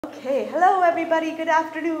Okay, hello everybody, good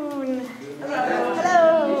afternoon.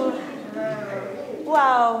 Hello.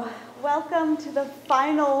 Wow, welcome to the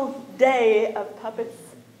final day of Puppets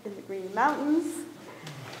in the Green Mountains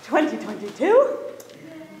 2022.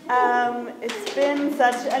 It's been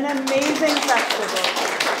such an amazing festival.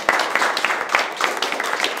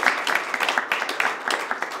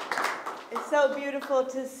 It's so beautiful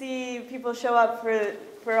to see people show up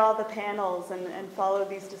for all the panels and follow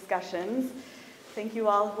these discussions. Thank you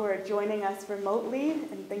all who are joining us remotely,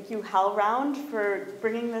 and thank you HowlRound for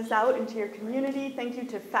bringing this out into your community. Thank you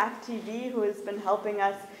to Fact TV, who has been helping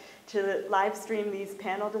us to live stream these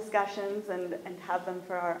panel discussions and have them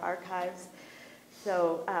for our archives.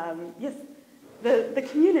 So yes, the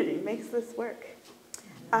community makes this work.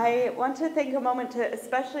 I want to take a moment to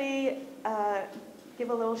especially give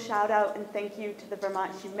a little shout out and thank you to the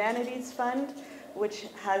Vermont Humanities Fund, which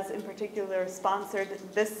has in particular sponsored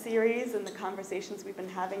this series and the conversations we've been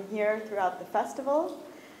having here throughout the festival.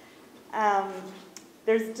 There's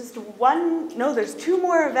there's two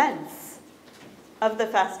more events of the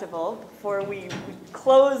festival before we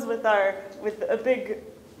close with a big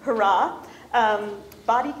hurrah.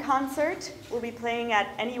 Body Concert will be playing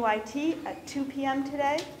at NEYT at 2 p.m.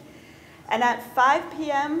 today. And at 5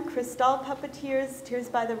 p.m., Crystal Puppeteers, Tears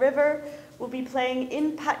by the River, will be playing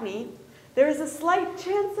in Putney. There is a slight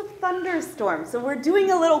chance of thunderstorm, so we're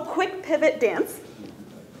doing a little quick pivot dance.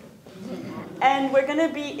 And we're going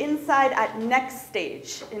to be inside at Next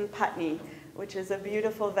Stage in Putney, which is a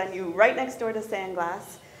beautiful venue right next door to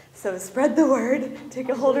Sandglass. So spread the word.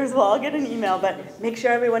 Ticket holders will all get an email, but make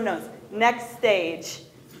sure everyone knows. Next Stage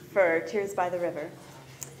for Tears by the River.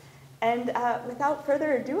 And without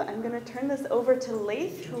further ado, I'm going to turn this over to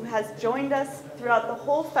Leith, who has joined us throughout the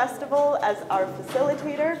whole festival as our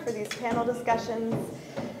facilitator for these panel discussions.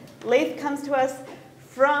 Leith comes to us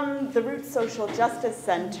from the Root Social Justice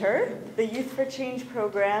Center, the Youth for Change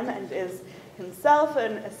program, and is himself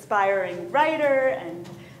an aspiring writer, and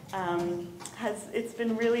it's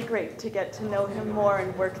been really great to get to know him more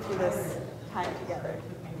and work through this time together.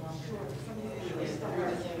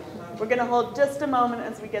 We're going to hold just a moment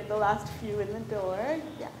as we get the last few in the door.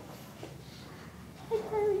 Yeah. Hi,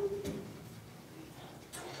 Carly.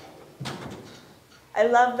 I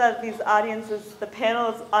love that these audiences, the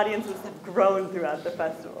panel's audiences, have grown throughout the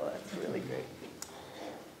festival. That's really great.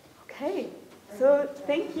 Okay, so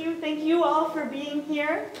thank you all for being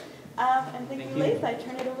here, and thank you, Leith. I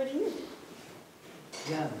turn it over to you.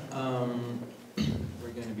 Yeah,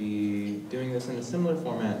 we're going to be doing this in a similar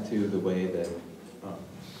format to the way that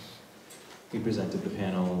we presented the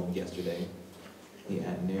panel yesterday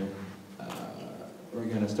at noon. We're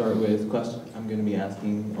going to start with questions. I'm going to be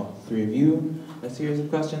asking all three of you a series of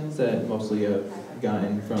questions that mostly I've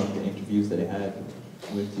gotten from the interviews that I had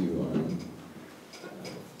with you on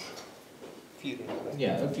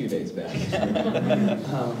a few days back.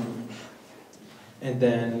 And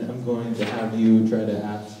then I'm going to have you try to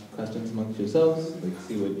ask questions amongst yourselves, like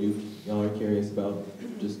see what y'all are curious about,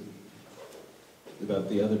 just about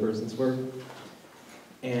the other person's work.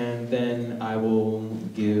 And then I will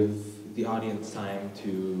give the audience time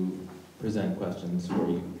to present questions for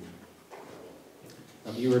you.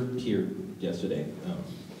 You were here yesterday,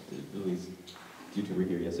 at least you two were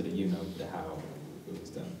here yesterday, you know how it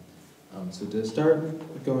was done. So to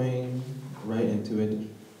start going right into it,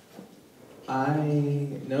 I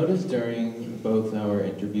noticed during both our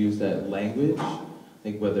interviews that language,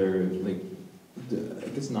 I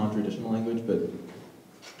guess non-traditional language, but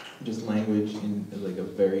just language in like a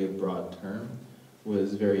very broad term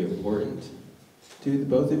was very important to the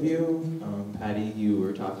both of you. Patty, you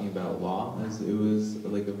were talking about law as it was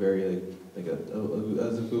like a very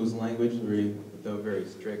as if it was language very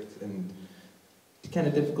strict and kind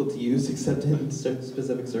of difficult to use except in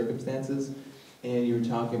specific circumstances. And you were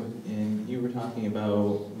talking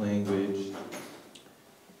about language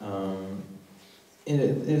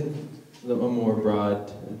in a more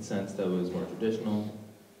broad sense that was more traditional,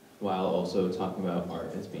 while also talking about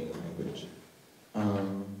art as being a language.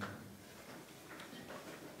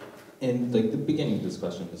 And like the beginning of this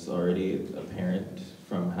question is already apparent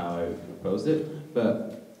from how I proposed it,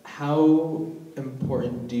 but how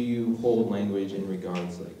important do you hold language in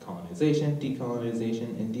regards to like colonization,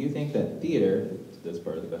 decolonization, and do you think that theater, this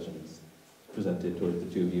part of the question is presented towards the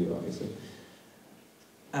two of you obviously,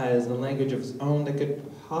 as a language of its own that could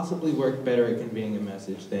possibly work better at conveying a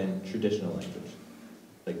message than traditional language,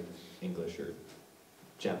 like English or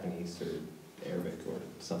Japanese or Arabic or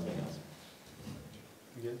something else?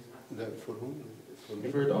 Yes, that for whom? For me?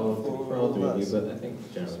 I've heard for all three of you, but I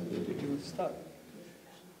think generally for the two. You start.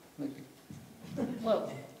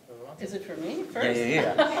 Well, Is it for me first?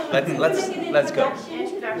 Yeah. Let's go.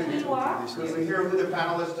 Introduction, you are? Can we hear who the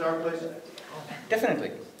panelists are, please?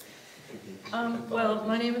 Definitely. Well,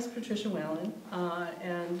 my name is Patricia Whalen,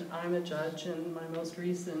 and I'm a judge, and my most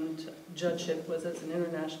recent judgeship was as an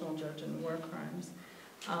international judge in war crimes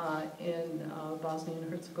in Bosnia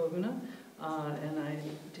and Herzegovina, and I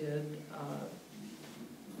did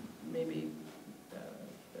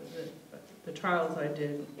the trials I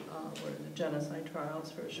did were the genocide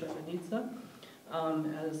trials for Srebrenica,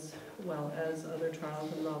 as well as other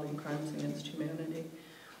trials involving crimes against humanity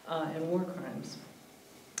and war crimes.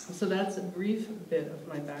 So that's a brief bit of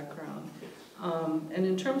my background. And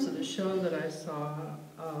in terms of the show that I saw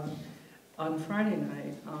on Friday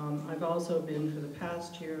night, I've also been for the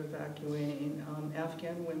past year evacuating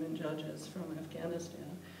Afghan women judges from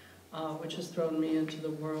Afghanistan, which has thrown me into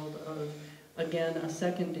the world of, again, a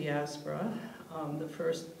second diaspora. The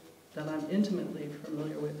first that I'm intimately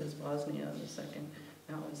familiar with is Bosnia, the second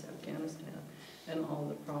now is Afghanistan, and all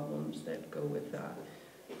the problems that go with that.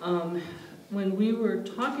 When we were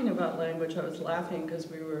talking about language, I was laughing because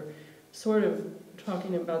we were sort of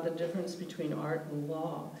talking about the difference between art and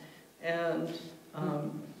law. And,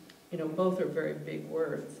 you know, both are very big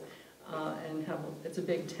words and it's a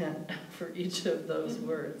big tent for each of those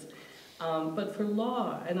words. But for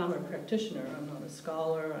law, and I'm a practitioner, I'm not a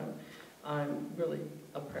scholar, I'm really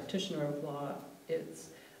a practitioner of law,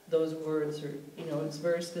 those words are, you know, it's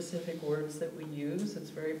very specific words that we use. It's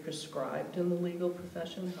very prescribed in the legal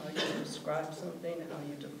profession, how you describe something, how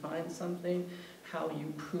you define something, how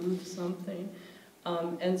you prove something.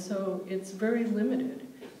 And so it's very limited.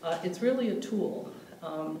 It's really a tool,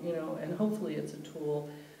 you know, and hopefully it's a tool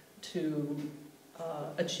to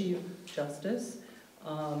achieve justice,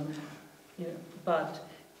 you know, but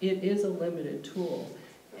it is a limited tool.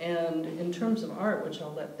 And in terms of art, which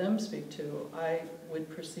I'll let them speak to, I would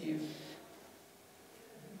perceive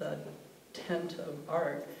the tent of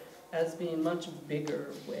art as being a much bigger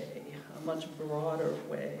way, a much broader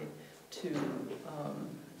way to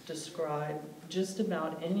describe just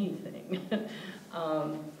about anything.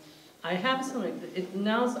 I have some,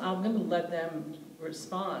 now I'm going to let them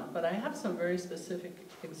respond, but I have some very specific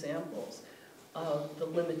examples of the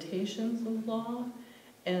limitations of law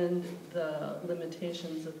and the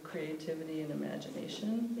limitations of creativity and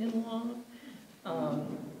imagination in law.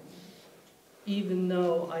 Even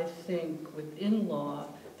though I think within law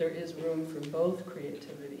there is room for both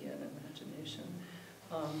creativity and imagination.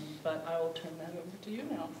 But I will turn that over to you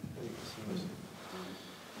now.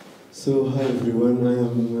 So, hi everyone, I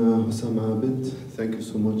am Hussam Abed. Thank you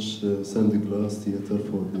so much, Sandglass Theater,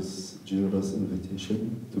 for this generous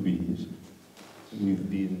invitation to be here. We've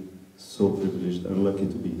been so privileged and lucky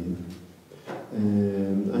to be here.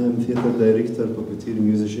 I am theater director, puppeteer,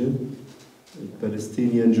 musician,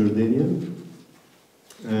 Palestinian, Jordanian.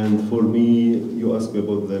 And for me, you asked me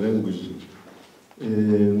about the language.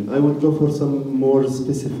 I would go for some more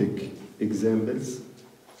specific examples.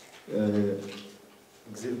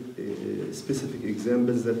 Specific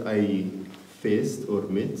examples that I faced or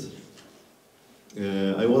met.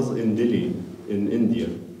 I was in Delhi, in India,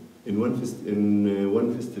 in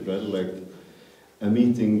one festival, like a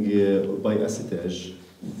meeting by Asitage,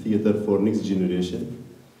 Theater for Next Generation,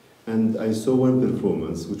 and I saw one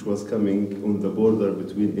performance which was coming on the border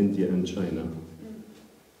between India and China,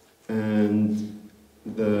 and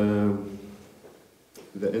the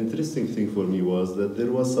interesting thing for me was that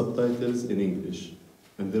there was subtitles in English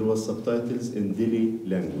and there was subtitles in Delhi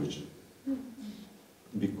language,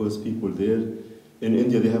 because people there in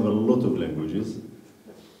India, they have a lot of languages,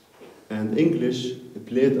 and English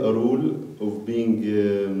played a role of being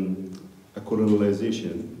a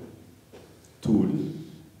colonization tool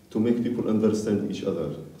to make people understand each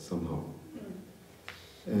other somehow.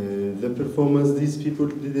 The performance, these people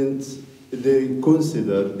they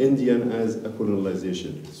consider Indian as a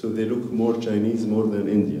colonization, so they look more Chinese more than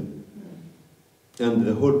Indian. And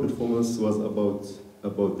the whole performance was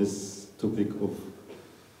about this topic of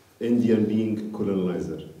Indian being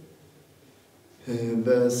colonizer.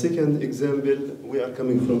 The second example, we are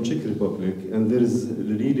coming from Czech Republic, and there is a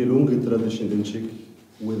really long tradition in Czech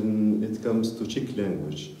when it comes to Czech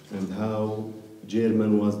language and how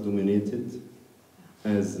German was dominated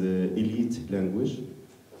as elite language.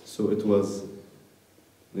 So it was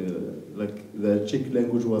like the Czech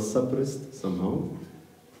language was suppressed somehow,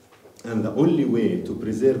 and the only way to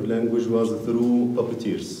preserve language was through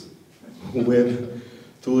puppeteers who were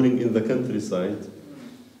touring in the countryside,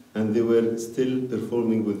 and they were still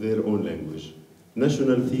performing with their own language.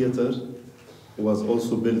 National Theater was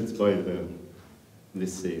also built by the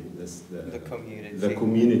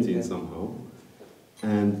community somehow.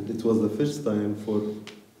 And it was the first time for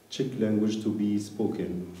Czech language to be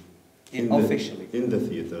spoken Officially. in the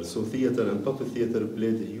theater. So theater and puppet theater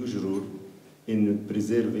played a huge role in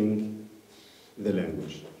preserving the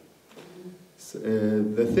language. So,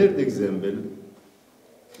 the third example,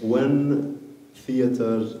 one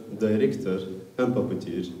theater director and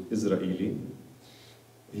puppeteer, Israeli,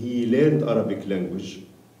 he learned Arabic language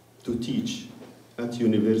to teach at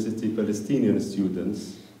university Palestinian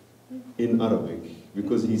students in Arabic,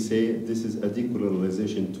 because he said this is a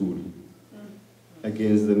decolonization tool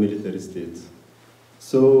against the military state.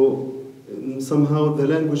 So somehow the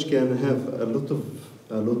language can have a lot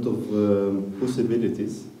of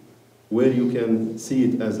possibilities where you can see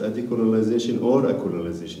it as a decolonization or a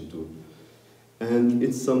colonization tool. And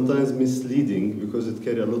it's sometimes misleading because it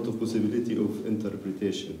carries a lot of possibility of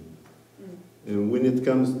interpretation. And when it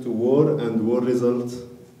comes to war and war results,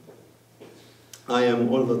 I am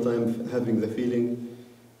all the time having the feeling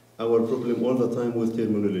our problem all the time with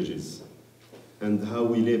terminologies and how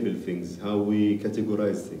we label things, how we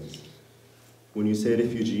categorize things. When you say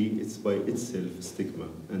refugee, it's by itself stigma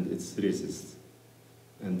and it's racist.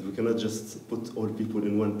 And we cannot just put all people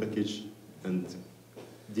in one package and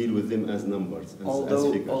deal with them as numbers, as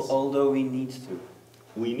figures. Although we need to.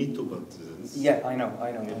 We need to, but... Yeah, I know.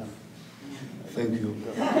 Thank you.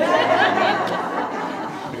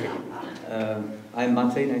 I'm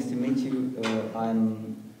Matej, nice to meet you.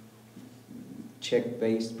 I'm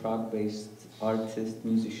Czech-based, Prague-based artist,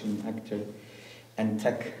 musician, actor, and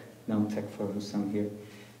tech, non-tech for whose I'm here.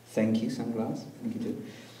 Thank you, Sandglass, thank you too,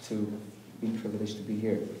 to be privileged to be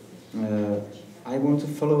here. I want to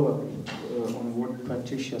follow up on what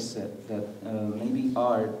Patricia said, that maybe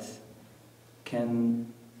art can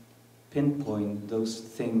pinpoint those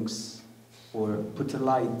things or put a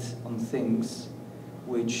light on things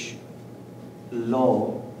which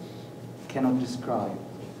law cannot describe.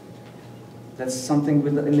 That's something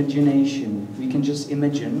with the imagination. We can just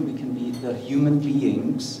imagine, we can be the human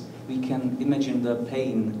beings, we can imagine the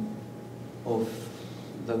pain of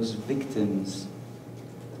those victims,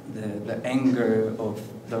 the anger of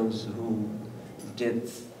those who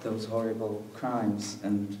did those horrible crimes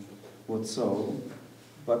and what so,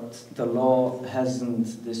 but the law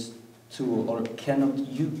hasn't this tool or cannot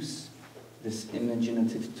use this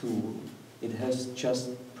imaginative tool. It has just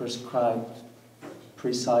prescribed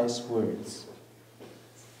precise words.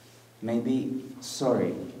 Maybe,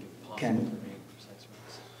 sorry, can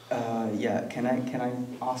I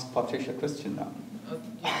ask Patricia a question now?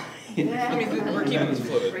 I mean, we're keeping this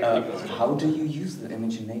fluid. How do you use the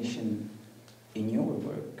imagination in your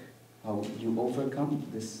work? How you overcome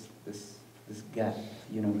this gap,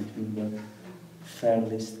 you know, between the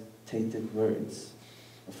fairly stated words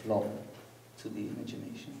of law to the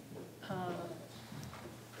imagination?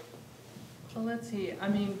 Well, let's see. I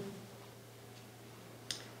mean,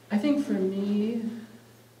 I think for me,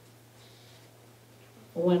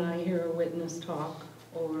 when I hear a witness talk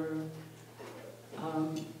or,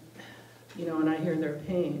 you know, and I hear their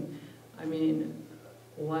pain, I mean,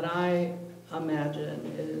 what I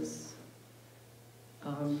imagine is,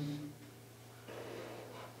 well,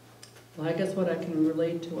 I guess what I can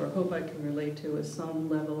relate to or hope I can relate to is some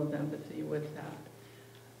level of empathy with that.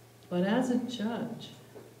 But as a judge,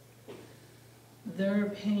 their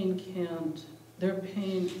pain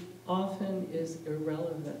often is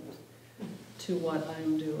irrelevant to what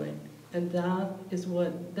I'm doing. And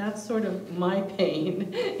that's sort of my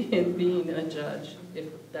pain in being a judge, if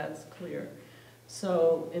that's clear.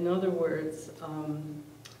 So, in other words,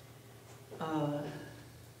 I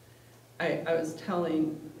was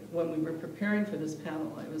telling, when we were preparing for this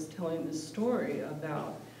panel, I was telling this story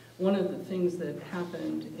about one of the things that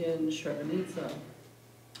happened in Srebrenica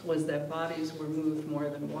was that bodies were moved more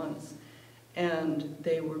than once, and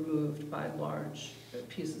they were moved by large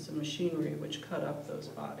pieces of machinery which cut up those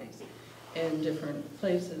bodies in different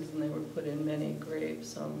places, and they were put in many graves.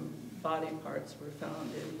 Some body parts were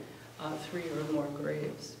found in 3 or more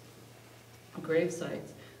grave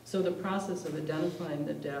sites. So the process of identifying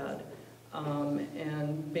the dead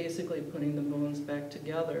and basically putting the bones back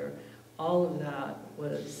together, all of that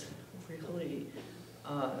was really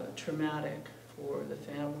traumatic for the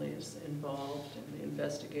families involved and the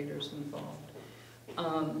investigators involved.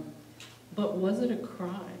 But was it a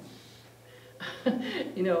crime?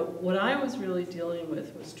 You know, what I was really dealing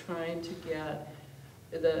with was trying to get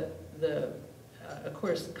of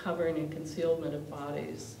course, covering and concealment of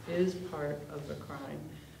bodies is part of the crime.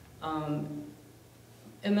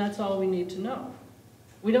 And that's all we need to know.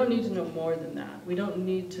 We don't need to know more than that. We don't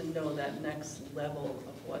need to know that next level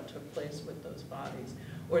of what took place with those bodies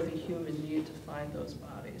or the human need to find those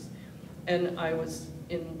bodies. And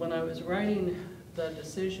when I was writing the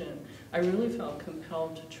decision, I really felt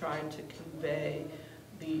compelled to try to convey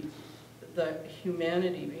the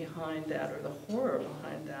humanity behind that, or the horror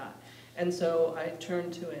behind that. And so I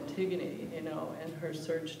turned to Antigone, you know, and her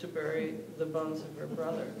search to bury the bones of her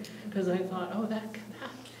brother, because I thought, oh,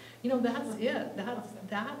 you know, that's it.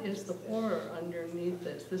 That is the horror underneath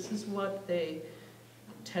this. This is what they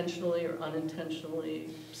intentionally or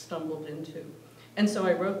unintentionally stumbled into. And so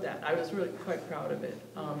I wrote that. I was really quite proud of it.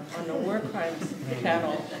 On the war crimes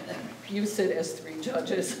panel, you sit as 3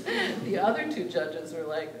 judges. The other 2 judges were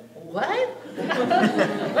like, what?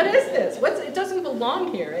 What is this? It doesn't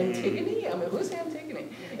belong here. Antigone? I mean, who's Antigone?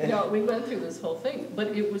 You know, we went through this whole thing. But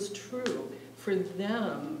it was true. For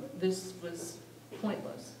them, this was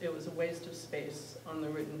pointless. It was a waste of space on the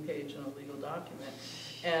written page in a legal document.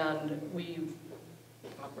 And we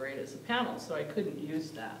operate as a panel, so I couldn't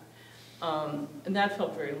use that. And that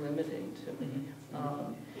felt very limiting to me,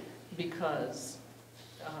 because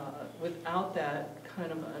without that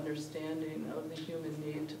kind of understanding of the human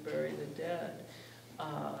need to bury the dead,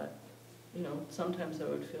 you know, sometimes I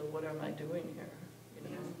would feel, what am I doing here?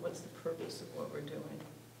 You know, what's the purpose of what we're doing?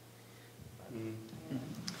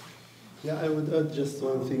 Yeah, I would add just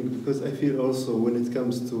one thing, because I feel also when it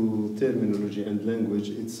comes to terminology and language,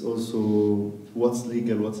 it's also what's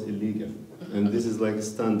legal, what's illegal. And this is like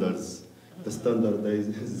standards, the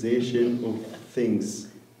standardization of things.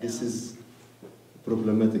 This is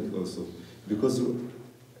problematic also, because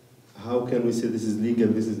how can we say this is legal,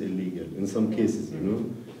 this is illegal, in some cases, you know?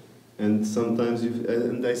 And sometimes,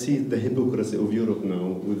 and I see the hypocrisy of Europe now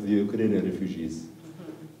with the Ukrainian refugees,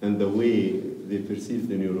 and the way they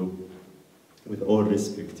perceived in Europe, with all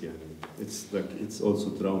respect, yeah. It's like, it's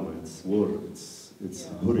also trauma, it's war, it's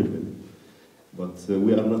horrible. But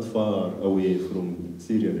we are not far away from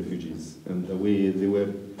Syrian refugees, and the way they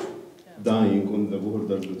were dying on the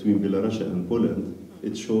border between Belarus and Poland,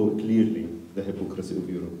 it showed clearly the hypocrisy of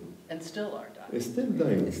Europe. And still are dying. It's still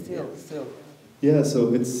dying. Still. Yeah,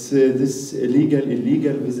 so it's this legal,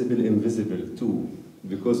 illegal, visible, invisible too.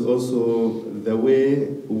 Because also the way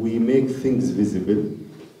we make things visible,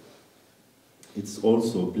 it's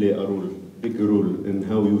also play a role, big role in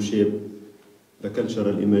how you shape the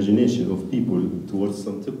cultural imagination of people towards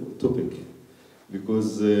some topic.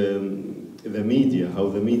 Because the media, how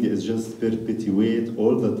the media is just perpetuate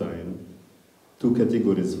all the time 2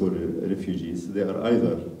 categories for refugees. They are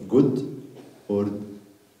either good or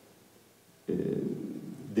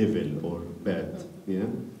devil or bad, yeah?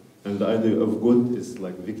 And the idea of good is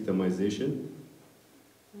like victimization.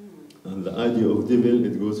 And the idea of devil,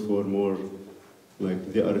 it goes for more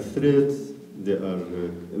like they are a threat, they are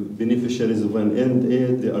beneficiaries of an end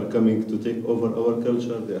aid, they are coming to take over our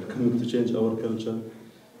culture, they are coming to change our culture.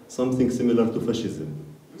 Something similar to fascism,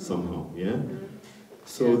 somehow, yeah?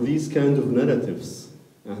 So these kind of narratives,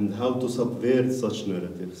 and how to subvert such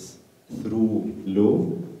narratives through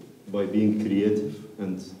law, by being creative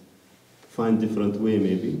and find different way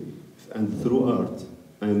maybe, and through art.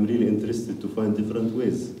 I am really interested to find different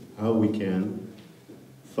ways, how we can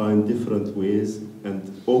find different ways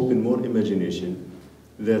and open more imagination,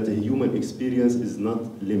 that a human experience is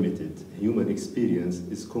not limited. Human experience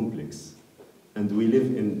is complex. And we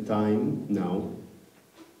live in time now.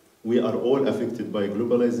 We are all affected by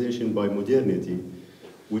globalization, by modernity,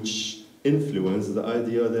 which influence the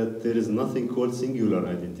idea that there is nothing called singular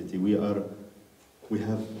identity. We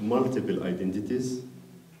have multiple identities,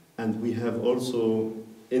 and we have also,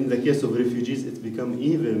 in the case of refugees, it's become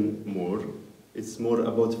even more. It's more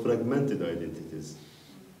about fragmented identities.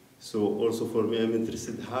 So also for me, I'm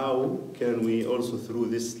interested, how can we also through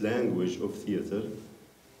this language of theater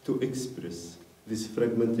to express this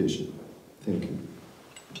fragmentation? Thank you.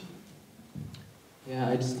 Yeah,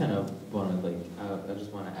 I just kind of want to I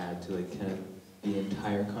just want to add to like kind of the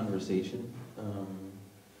entire conversation.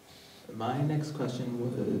 My next question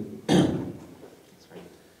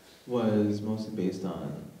was mostly based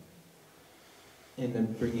on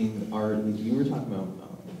bringing art. Like you were talking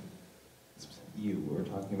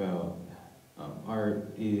about,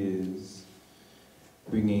 art is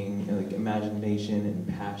bringing like imagination and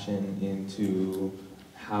passion into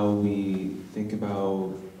how we think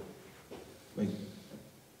about like.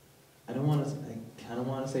 I kind of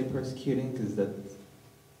want to say persecuting, because that's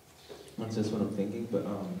just what I'm thinking, but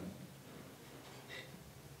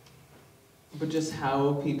just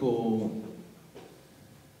how people.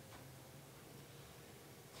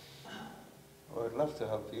 Oh, I'd love to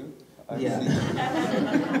help you.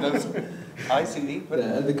 I see,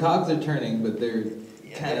 but the cogs are turning, but they're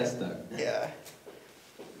kind of stuck. Yeah.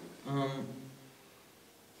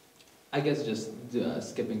 I guess just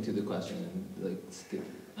skipping to the question and like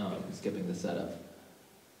skipping the setup.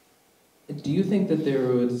 Do you think that there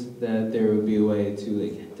would be a way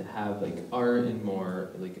to have like art and more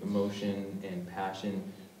like emotion and passion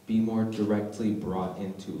be more directly brought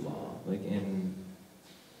into law, like in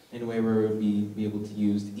a way where it would be able to be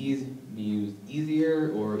used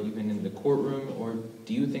easier, or even in the courtroom, or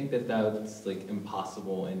do you think that that's like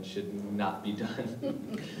impossible and should not be done?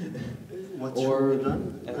 What or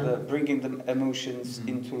should be done? Bringing the emotions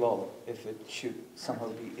into law, if it should somehow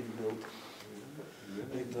be inbuilt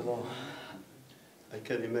in the law. I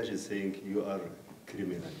can imagine saying you are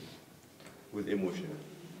criminal with emotion.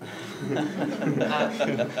 Just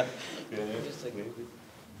like,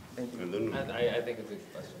 I don't know. I think it's a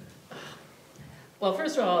good question. Well,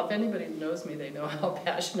 first of all, if anybody knows me, they know how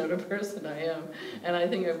passionate a person I am. And I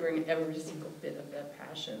think I bring every single bit of that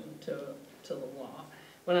passion to the law.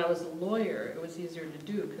 When I was a lawyer, it was easier to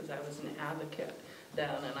do because I was an advocate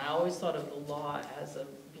then, and I always thought of the law as a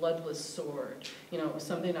bloodless sword. You know, it was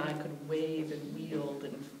something I could wave and wield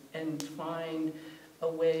and find a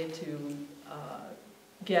way to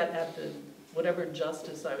get at the whatever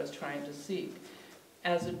justice I was trying to seek.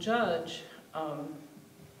 As a judge,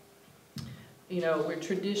 you know, we're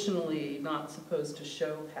traditionally not supposed to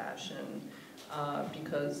show passion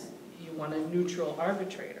because you want a neutral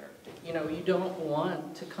arbitrator. You know, you don't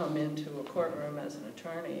want to come into a courtroom as an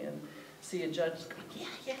attorney and see a judge go,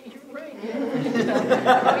 yeah, you're right. Yeah. You know,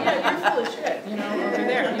 oh yeah, you're full of shit. You know, over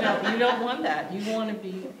there. You know, you don't want that. You want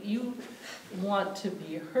to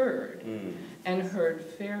be heard and heard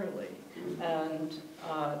fairly, and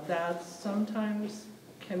that sometimes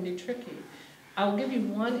can be tricky. I'll give you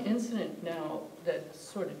one incident now that's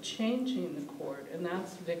sort of changing the court, and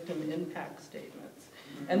that's victim impact statements.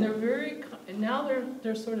 And they're now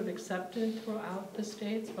they're sort of accepted throughout the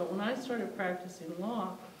states, but when I started practicing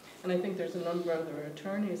law, and I think there's a number of other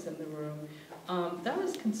attorneys in the room, that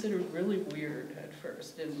was considered really weird at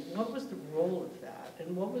first. And what was the role of that?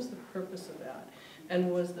 And what was the purpose of that?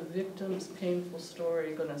 And was the victim's painful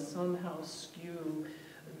story going to somehow skew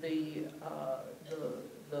the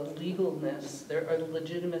legalness, or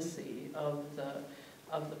legitimacy of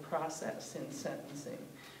the process in sentencing?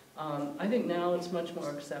 I think now it's much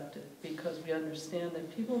more accepted because we understand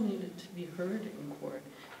that people needed to be heard in court.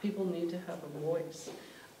 People need to have a voice.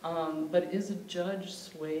 But is a judge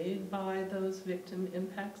swayed by those victim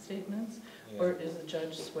impact statements? Yeah. Or is a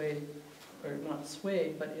judge swayed, or not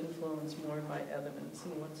swayed, but influenced more by evidence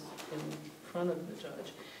and what's in front of the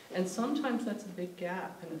judge? And sometimes that's a big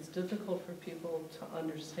gap, and it's difficult for people to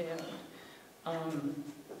understand.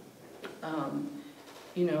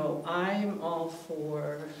 You know, I'm all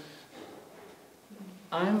for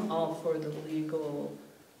the legal.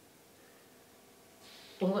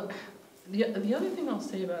 Well, the other thing I'll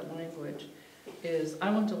say about language is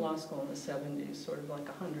I went to law school in the 70s, sort of like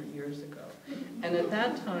 100 years ago. And at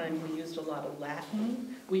that time, we used a lot of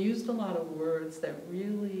Latin. We used a lot of words that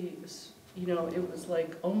really, you know, it was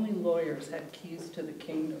like only lawyers had keys to the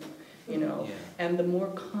kingdom, you know. Yeah. And the more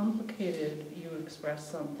complicated you express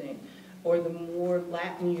something, or the more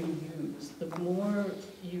Latin you use, the more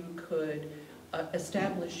you could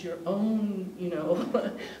establish your own, you know,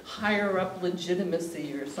 higher up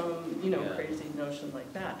legitimacy or some, you know, crazy notion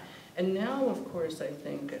like that. And now, of course, I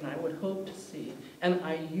think, and I would hope to see, and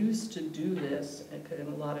I used to do this in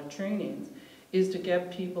a lot of trainings, is to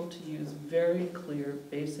get people to use very clear,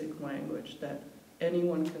 basic language that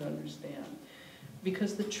anyone can understand.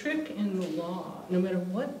 Because the trick in the law, no matter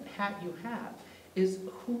what hat you have, is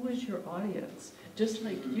who is your audience? Just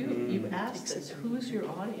like you asked this, who's your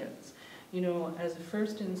audience? You know, as a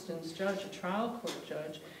first instance judge, a trial court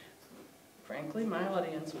judge, frankly, my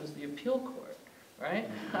audience was the appeal court, right?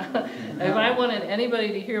 If I wanted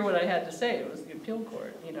anybody to hear what I had to say, it was the appeal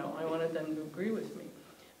court. You know, I wanted them to agree with me.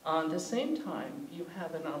 On the same time, you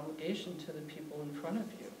have an obligation to the people in front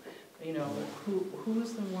of you. You know,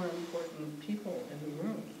 who's the more important people in the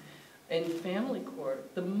room? In family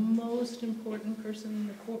court, the most important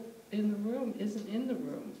person in the room isn't in the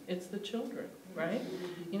room. It's the children, right?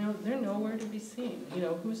 You know, they're nowhere to be seen. You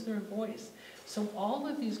know, who's their voice? So all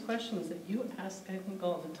of these questions that you ask, I think,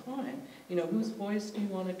 all the time, you know, whose voice do you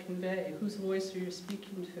want to convey? Whose voice are you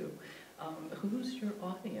speaking to? Who's your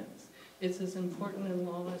audience? It's as important in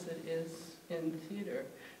law as it is in theater.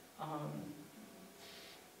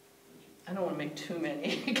 I don't want to make too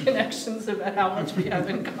many connections about how much we have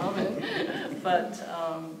in common, but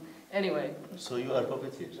anyway. So you are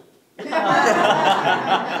puppeteer.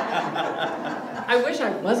 I wish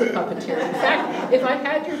I was a puppeteer. In fact, if I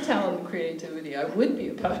had your talent and creativity, I would be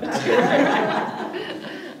a puppeteer.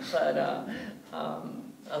 But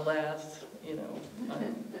alas, you know,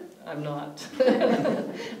 I'm not.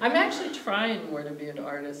 I'm actually trying more to be an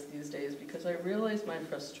artist these days because I realize my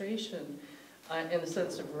frustration in the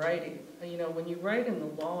sense of writing. You know, when you write in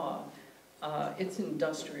the law, it's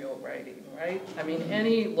industrial writing, right? I mean,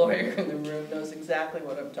 any lawyer in the room knows exactly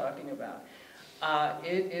what I'm talking about.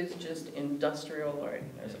 It is just industrial writing.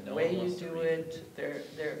 There's a way you do it.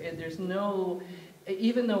 There's no,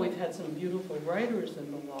 even though we've had some beautiful writers in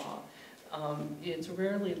the law, it's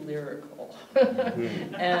rarely lyrical.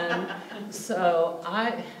 And so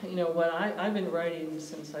you know, when I've been writing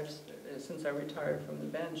since I retired from the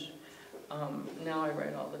bench. Now I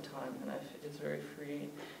write all the time, and it's very free,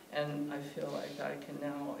 and I feel like I can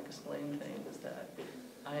now explain things that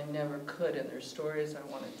I never could, and there's stories I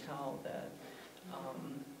want to tell that,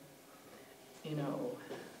 you know,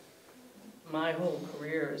 my whole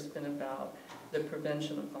career has been about the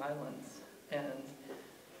prevention of violence, and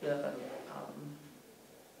the,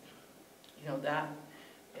 you know, that,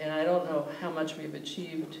 and I don't know how much we've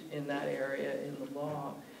achieved in that area in the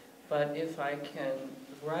law, but if I can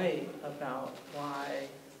write about why,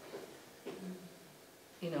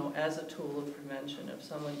 you know, as a tool of prevention, if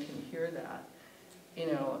someone can hear that, you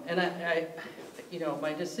know, and I you know,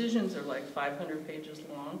 my decisions are like 500 pages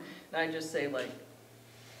long, and I just say, like,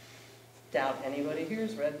 doubt anybody here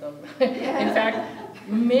has read them. In fact,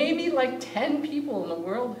 maybe like 10 people in the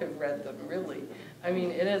world have read them, really. I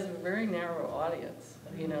mean, it has a very narrow audience,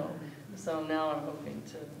 you know, so now I'm hoping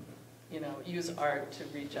to, you know, use art to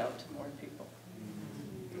reach out to more people.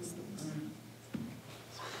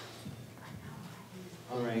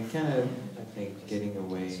 All right, kind of, I think, getting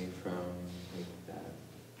away from like that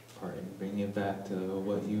part and bringing it back to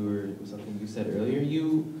what something you said earlier.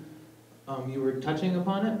 You were touching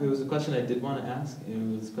upon it. It was a question I did want to ask. It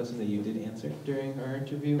was a question that you did answer during our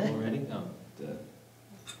interview already.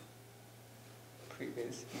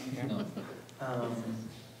 Previous.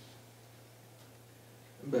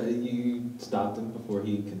 But you stopped him before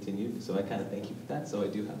he continued, so I kind of thank you for that, so I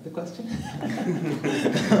do have the question.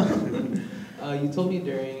 You told me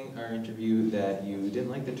during our interview that you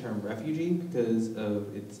didn't like the term refugee because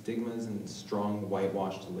of its stigmas and strong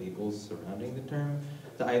whitewashed labels surrounding the term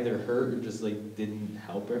that either hurt or just like didn't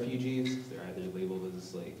help refugees. They're either labeled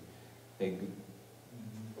as like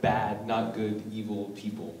bad, not good, evil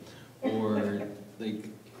people, or like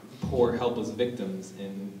poor, helpless victims,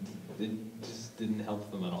 and it just didn't help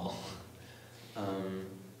them at all.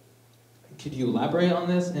 Could you elaborate on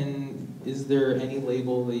this, and is there any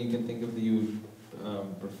label that you can think of that you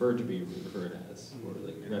prefer to be referred as, or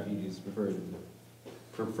like refugees prefer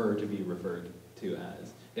to be referred to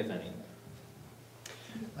as, if any?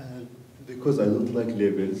 Because I don't like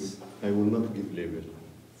labels, I will not give label.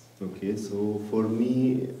 Okay, so for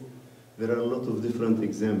me, there are a lot of different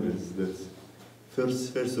examples that,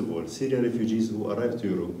 first of all, Syrian refugees who arrive to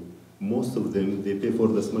Europe, most of them, they pay for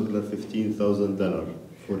the smuggler $15,000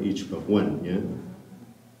 for each one, yeah?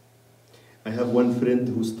 I have one friend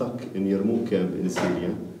who's stuck in Yarmouk camp in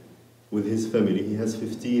Syria with his family. He has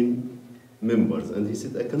 15 members, and he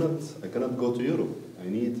said, I cannot go to Europe.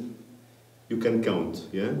 You can count,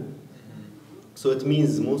 yeah? So it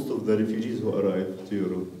means most of the refugees who arrive to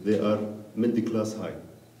Europe, they are middle-class high.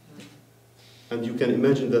 And you can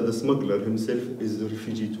imagine that the smuggler himself is a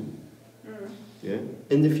refugee too. Yeah?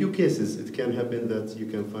 In a few cases, it can happen that you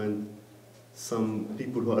can find some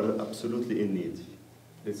people who are absolutely in need.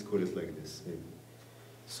 Let's call it like this. Maybe.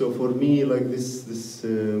 So for me, like this,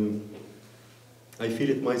 I feel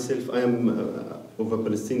it myself. I am of a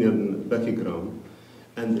Palestinian background,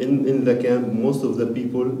 and in the camp, most of the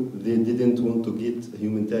people, they didn't want to get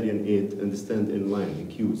humanitarian aid and stand in line, in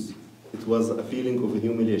queues. It was a feeling of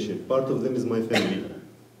humiliation. Part of them is my family.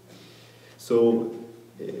 So,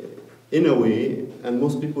 in a way, and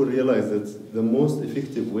most people realize that the most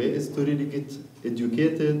effective way is to really get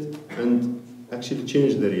educated and actually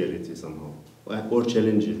change the reality somehow, or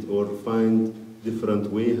challenge it, or find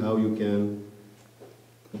different way how you can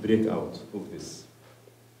break out of this.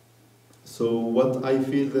 So what I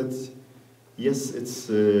feel that, yes, it's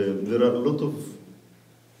there are a lot of.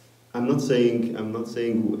 I'm not saying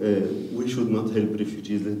we should not help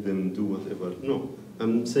refugees, let them do whatever. No,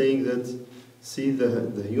 I'm saying that see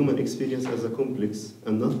the human experience as a complex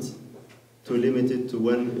and not to limit it to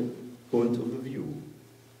one point of view.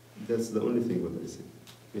 That's the only thing what I say.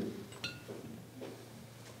 Yeah.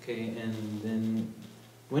 Okay, and then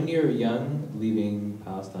when you're young, leaving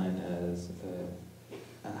Palestine as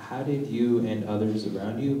how did you and others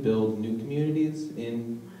around you build new communities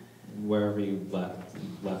in wherever you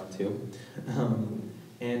left to?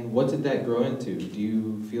 And what did that grow into? Do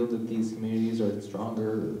you feel that these communities are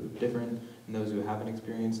stronger or different and those who haven't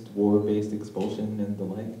experienced war-based expulsion and the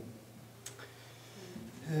like?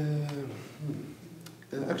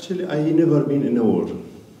 Actually, I never been in a war.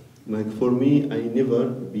 Like for me, I never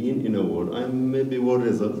been in a war. I'm maybe war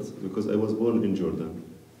result because I was born in Jordan.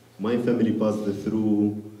 My family passed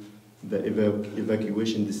through the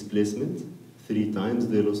evacuation displacement 3 times.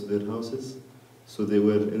 They lost their houses. So they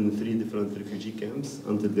were in 3 different refugee camps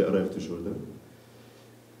until they arrived to Jordan.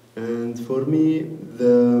 And for me,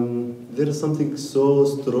 there is something so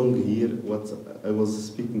strong here. What I was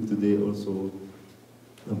speaking today also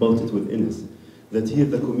about it with Ines, that here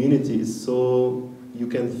the community is so, you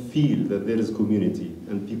can feel that there is community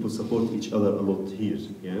and people support each other a lot here,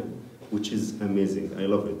 yeah, which is amazing. I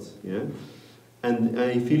love it, yeah. And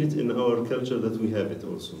I feel it in our culture that we have it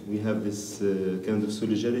also. We have this kind of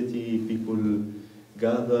solidarity, people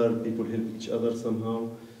gather, people help each other somehow.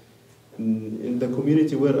 In the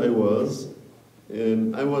community where I was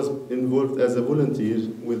involved as a volunteer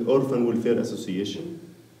with Orphan Welfare Association,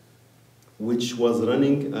 which was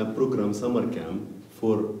running a program, summer camp,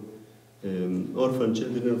 for orphan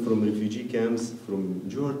children from refugee camps from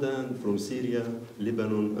Jordan, from Syria,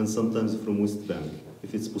 Lebanon, and sometimes from West Bank,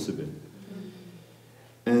 if it's possible.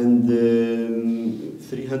 And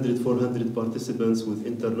 300, 400 participants with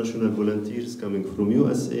international volunteers coming from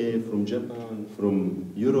USA, from Japan,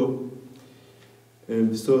 from Europe.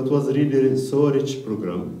 So it was really so rich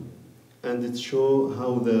program, and it showed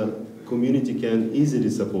how the community can easily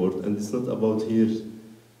support, and it's not about here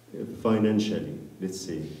financially, let's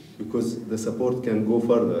say, because the support can go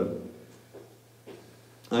further.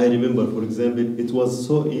 I remember, for example, it was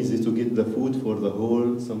so easy to get the food for the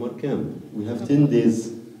whole summer camp. We have 10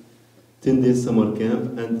 days summer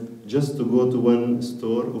camp, and just to go to one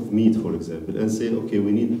store of meat, for example, and say, okay,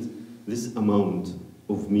 we need this amount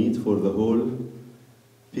of meat for the whole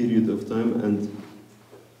period of time, and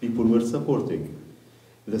people were supporting.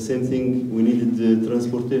 The same thing, we needed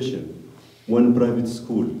transportation. One private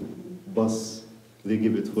school, bus, they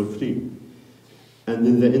give it for free. And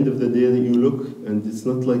in the end of the day, you look, and it's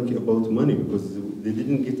not like about money, because they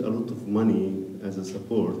didn't get a lot of money as a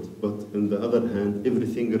support, but on the other hand,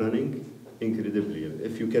 everything running incredibly.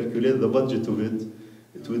 If you calculate the budget of it,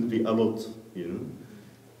 it would be a lot, you know.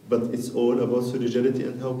 But it's all about solidarity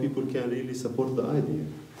and how people can really support the idea.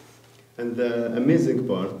 And the amazing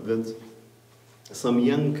part that some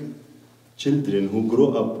young children who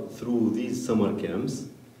grow up through these summer camps,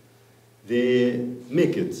 they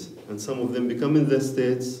make it. And some of them become in the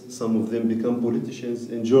States, some of them become politicians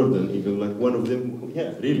in Jordan, even like one of them,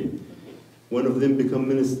 yeah, really. One of them become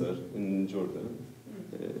minister in Jordan.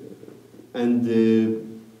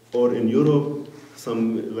 Or in Europe,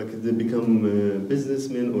 some like they become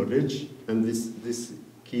businessmen or rich, and this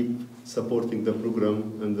keep supporting the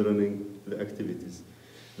program and running the activities.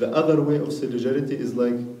 The other way of solidarity is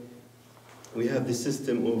like, we have this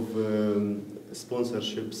system of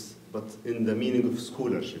sponsorships, but in the meaning of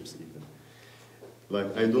scholarships even.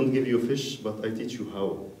 Like, I don't give you fish, but I teach you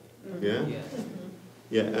how, yeah?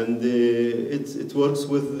 Yeah, and it works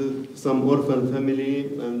with some orphan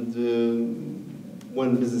family, and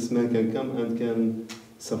one businessman can come and can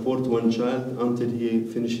support one child until he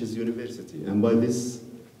finishes university. And by this,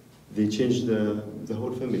 they change the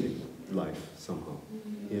whole family life somehow.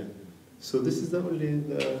 Yeah. So this is only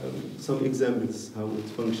some examples how it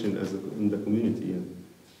functions in the community. Yeah.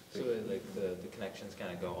 So like the connections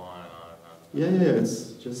kind of go on and on and on. Yeah,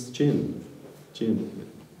 it's just chain. Yeah.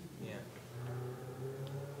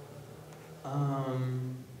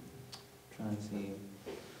 Trying to see.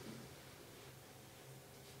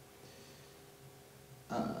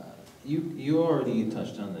 You already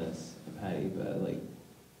touched on this, Patty, but like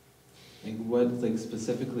what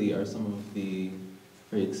specifically are some of the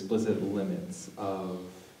very explicit limits of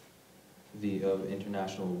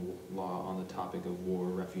international law on the topic of war,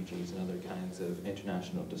 refugees, and other kinds of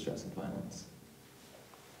international distress and violence?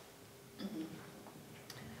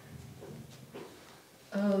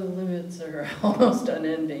 Oh, the limits are almost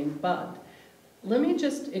unending, but let me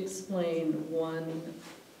just explain one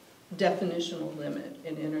definitional limit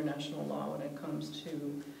in international law when it comes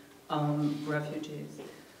to refugees,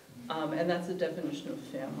 and that's the definition of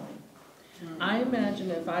family. I imagine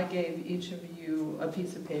if I gave each of you a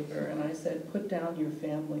piece of paper and I said, put down your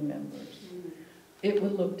family members, it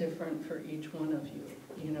would look different for each one of you.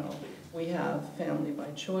 You know, we have family by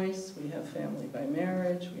choice, we have family by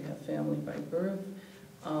marriage, we have family by birth.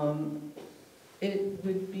 It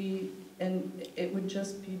would be, and it would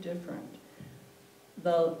just be different.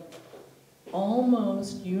 The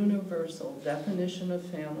almost universal definition of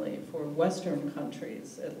family for Western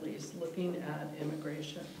countries, at least, looking at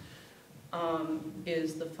immigration,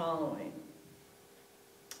 is the following.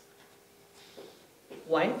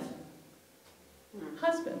 Wife,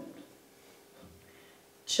 husband,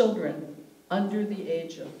 children under the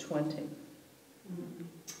age of 20.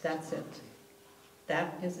 That's it.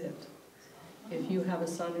 That is it. If you have a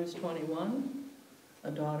son who's 21,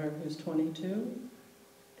 a daughter who's 22,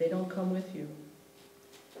 they don't come with you.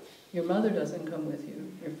 Your mother doesn't come with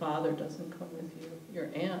you. Your father doesn't come with you. Your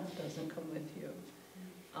aunt doesn't come with you.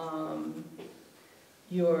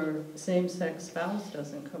 Your same-sex spouse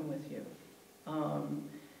doesn't come with you.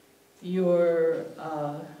 Your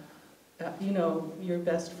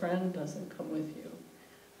best friend doesn't come with you.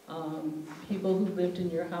 People who lived in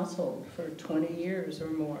your household for 20 years or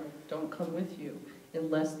more don't come with you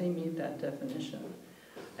unless they meet that definition.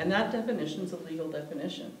 And that definition is a legal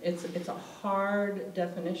definition. It's a hard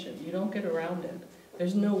definition. You don't get around it.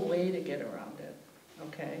 There's no way to get around it,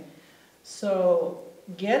 okay? So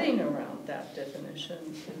getting around that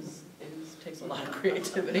definition takes a lot of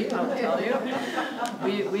creativity, I'll tell you.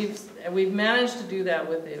 We've managed to do that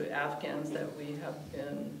with the Afghans that we have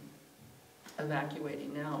been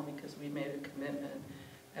evacuating now, because we made a commitment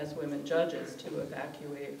as women judges to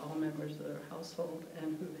evacuate all members of their household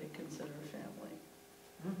and who they consider family.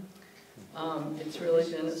 It's really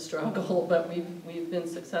been a struggle, but we've been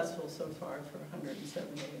successful so far for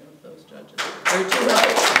 170 of those judges. There are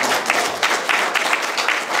 200.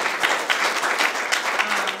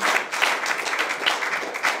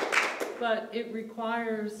 But it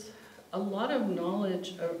requires a lot of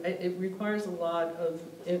knowledge. It requires a lot of.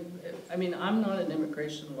 I mean, I'm not an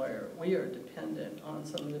immigration lawyer. We are dependent on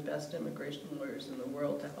some of the best immigration lawyers in the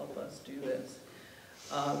world to help us do this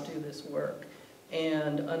work,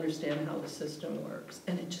 and understand how the system works.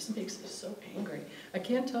 And it just makes me so angry. I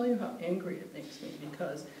can't tell you how angry it makes me,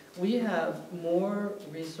 because we have more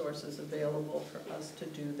resources available for us to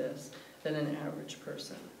do this than an average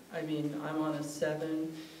person. I mean, I'm on a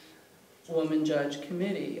 7-woman judge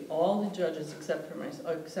committee. All the judges except for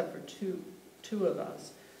two of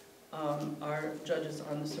us are judges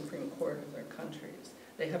on the Supreme Court of their countries.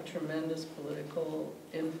 They have tremendous political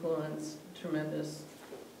influence, tremendous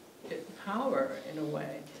power in a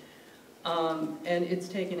way, and it's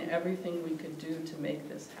taken everything we could do to make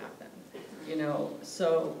this happen, you know.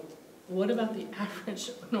 So what about the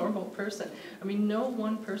average normal person? I mean, no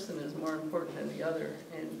one person is more important than the other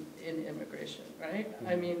in immigration, right?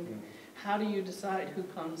 I mean, how do you decide who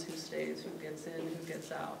comes, who stays, who gets in, who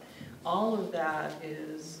gets out? All of that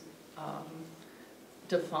is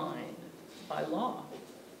defined by law,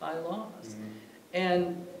 by laws.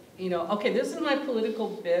 And you know, okay, this is my political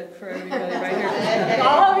bit for everybody right here.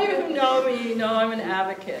 All of you who know me know I'm an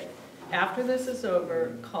advocate. After this is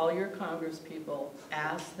over, call your congresspeople,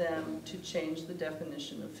 ask them to change the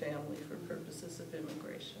definition of family for purposes of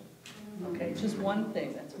immigration. Okay, just one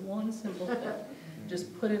thing, that's one simple thing.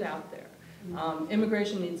 Just put it out there.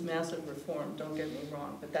 Immigration needs massive reform, don't get me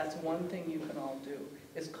wrong, but that's one thing you can all do,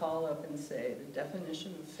 is call up and say the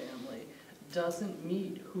definition of family doesn't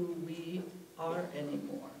meet who we are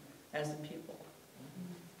anymore as a people.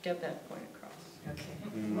 Get that point across. Okay.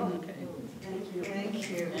 Okay. Thank you. Thank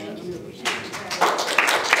you. Thank you.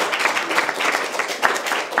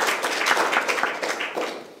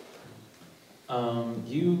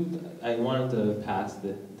 I wanted to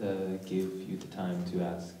give you the time to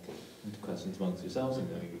ask questions amongst yourselves, and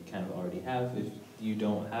you kind of already have. If you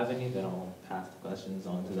don't have any, then I'll pass the questions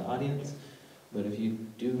on to the audience. But if you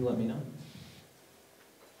do, let me know.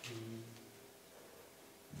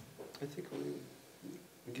 I think we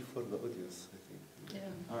give for the audience, I think. Yeah.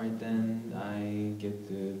 All right, then I give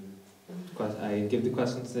the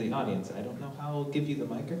questions to the audience. I don't know how I'll give you the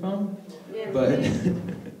microphone, but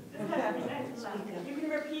You can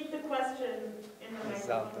repeat the question in the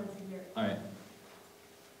microphone. all right.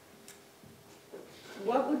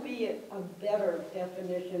 What would be a better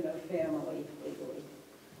definition of family legally?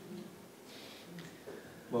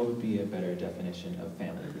 What would be a better definition of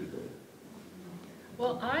family legally?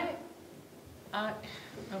 Well,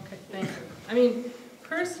 okay, thank you. I mean,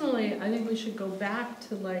 personally, I think we should go back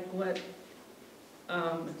to like what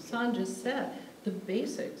San just said, the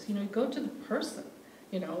basics. You know, go to the person.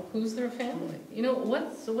 You know, who's their family? You know,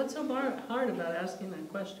 what's so hard about asking that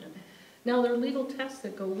question? Now, there are legal tests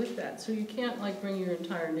that go with that, so you can't like bring your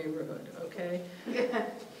entire neighborhood, okay?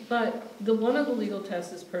 But one of the legal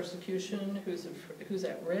tests is persecution, who's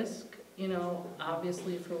at risk. You know,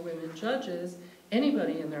 obviously for women judges,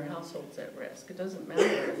 anybody in their household's at risk. It doesn't matter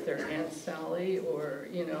if they're Aunt Sally or,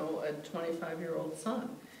 you know, a 25-year-old son.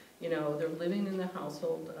 You know, they're living in the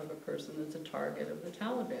household of a person that's a target of the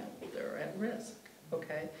Taliban. They're at risk,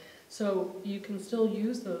 okay? So you can still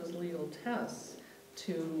use those legal tests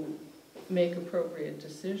to make appropriate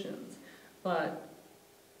decisions. But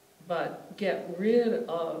but get rid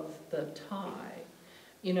of the tie,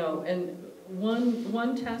 you know, and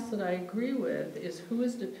one test that I agree with is who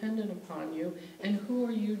is dependent upon you and who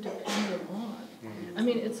are you dependent on? I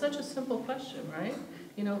mean, it's such a simple question, right?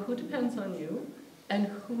 You know, who depends on you and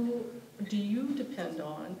who do you depend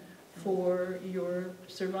on for your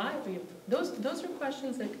survival? Those are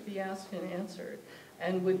questions that could be asked and answered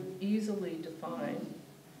and would easily define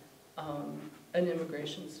an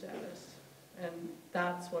immigration status. And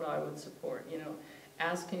that's what I would support, you know,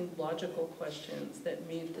 asking logical questions that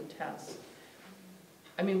meet the test.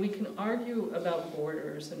 I mean, we can argue about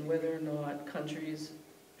borders and whether or not countries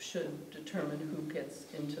should determine who gets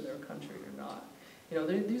into their country or not. You know,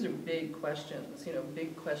 these are big questions, you know,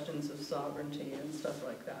 big questions of sovereignty and stuff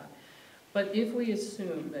like that. But if we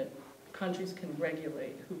assume that countries can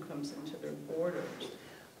regulate who comes into their borders,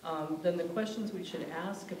 then the questions we should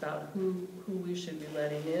ask about who we should be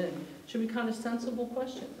letting in should be kind of sensible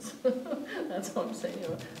questions. That's what I'm saying, you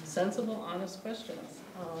know, sensible, honest questions.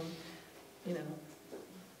 You know.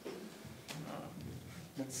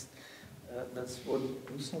 That's what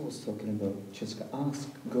Usa was talking about. Just ask,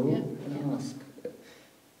 go and ask.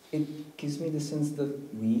 It gives me the sense that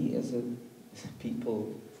we as a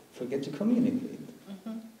people forget to communicate.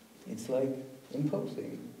 It's like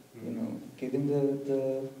imposing, you know, giving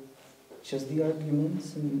the just the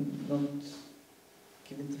arguments and not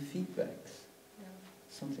giving the feedbacks.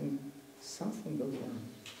 Something goes on.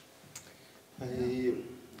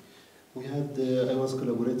 I was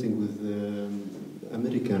collaborating with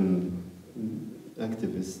American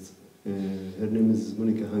activist. Her name is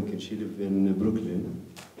Monica Hankin. She lives in Brooklyn.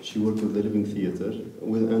 She worked with the Living Theater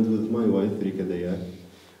and with my wife, Rika Dayak.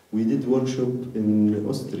 We did workshop in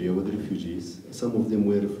Austria with refugees. Some of them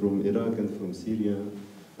were from Iraq and from Syria,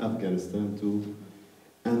 Afghanistan too.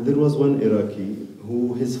 And there was one Iraqi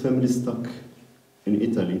who his family stuck in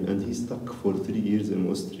Italy, and he stuck for 3 years in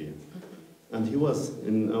Austria. And he was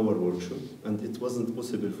in our workshop, and it wasn't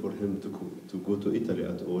possible for him to go to Italy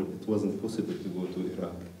at all. It wasn't possible to go to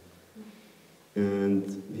Iraq.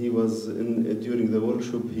 And he was, during the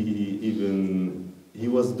workshop, he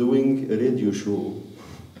was doing a radio show.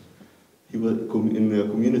 He was in a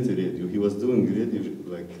community radio. He was doing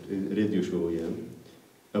radio show,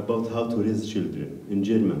 about how to raise children in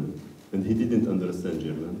German. And he didn't understand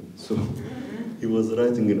German, so he was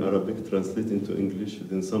writing in Arabic, translating to English,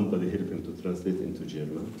 then somebody helped him to translate into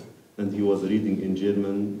German. And he was reading in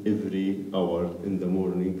German every hour in the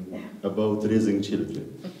morning about raising children.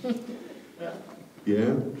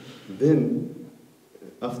 Then,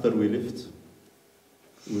 after we left,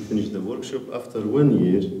 we finished the workshop. After 1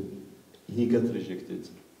 year, he got rejected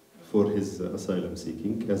for his asylum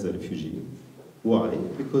seeking as a refugee. Why?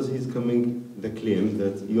 Because he's coming, the claim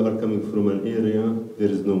that you are coming from an area, there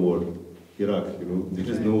is no war. Iraq, you know, there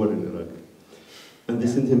is no war in Iraq. And they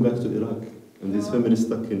sent him back to Iraq, and his family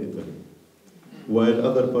stuck in Italy. While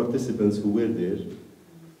other participants who were there,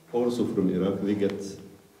 also from Iraq, they get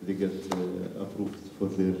approved for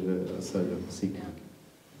their asylum seeking.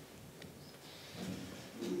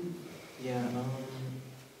 Yeah,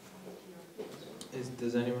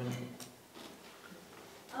 does anyone?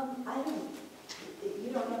 You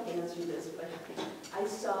don't have to answer this, but I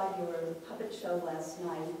saw your puppet show last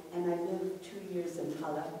night, and I lived 2 years in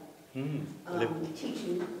Hala,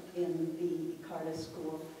 teaching in the Carta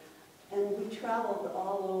School. And we traveled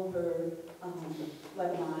all over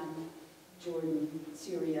Lebanon, Jordan,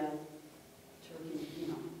 Syria, Turkey, you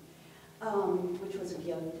know, which was a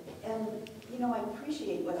gift. And, you know, I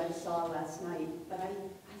appreciate what I saw last night, but I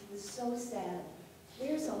was so sad.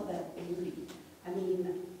 Where's all that beauty? I mean,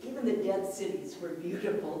 even the dead cities were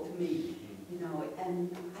beautiful to me, you know, and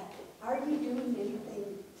are you doing anything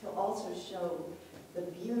to also show the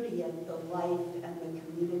beauty and the life and the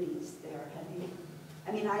communities there?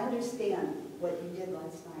 I mean, I understand what you did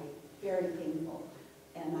last night, very painful,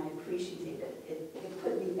 and I appreciate it. It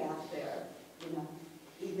put me back there, you know,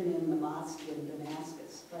 even in the mosque in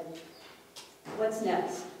Damascus. But what's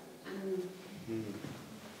next?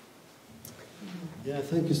 Yeah,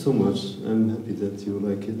 thank you so much. I'm happy that you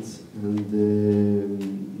like it. And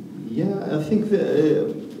yeah, I think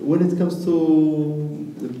when it comes to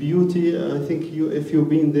the beauty, I think if you've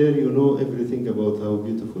been there, you know everything about how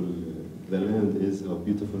beautiful the land is, how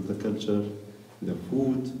beautiful the culture, the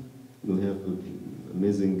food. We have an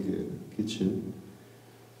amazing kitchen.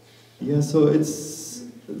 Yeah, so it's,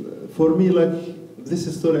 for me, like, this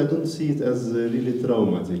story, I don't see it as really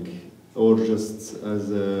traumatic, or just as,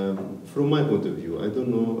 from my point of view. I don't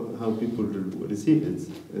know how people receive it.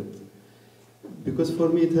 Because for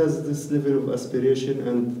me it has this level of aspiration,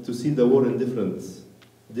 and to see the war in different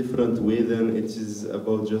different way than it is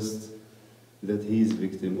about just that he is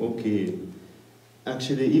victim. Okay,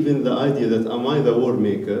 actually even the idea that am I the war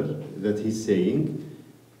maker that he's saying,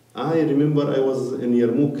 I remember I was in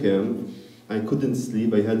Yarmouk camp, I couldn't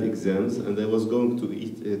sleep, I had exams, and I was going to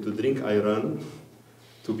to drink ayran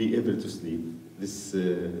to be able to sleep, this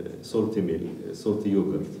salty milk, salty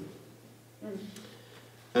yogurt.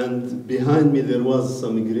 And behind me there was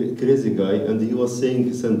some crazy guy, and he was saying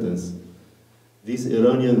a sentence, these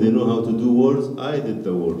Iranians, they know how to do wars, I did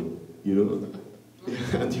the war, you know.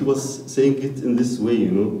 And he was saying it in this way,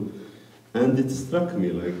 you know. And it struck me,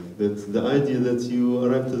 like, that the idea that you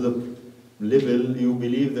arrive to the level, you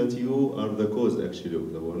believe that you are the cause, actually,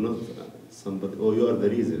 of the war, not somebody, or you are the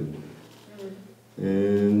reason.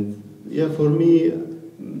 And, yeah, for me,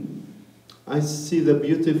 I see the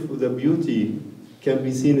beauty can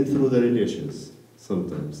be seen through the relations,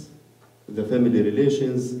 sometimes. The family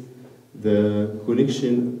relations, the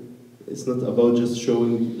connection. It's not about just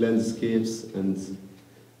showing landscapes and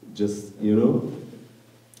just, you know.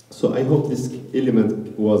 So I hope this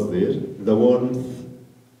element was there, the warmth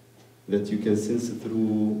that you can sense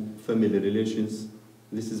through family relations.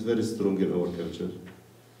 This is very strong in our culture.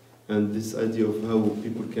 And this idea of how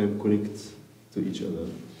people can connect to each other.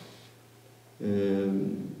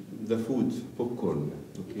 The food, popcorn,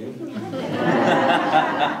 okay?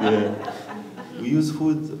 Yeah. We use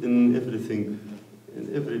food in everything. In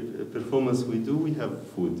every performance we do, we have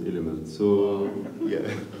food element. So, yeah.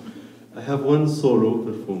 I have one solo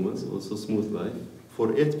performance, also Smooth Life,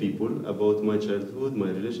 for 8 people about my childhood, my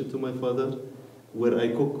relation to my father, where I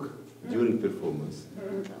cook during performance.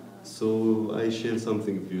 So I share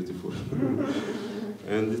something beautiful.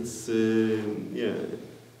 And it's, yeah.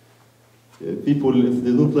 People, if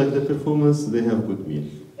they don't like the performance, they have good meal.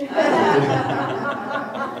 Well,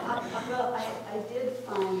 I did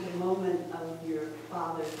find the moment of your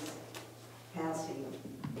father's passing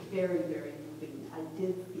very, very moving. I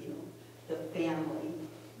did feel the family,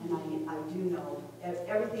 and I do know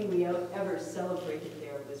everything we ever celebrated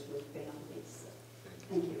there was with families.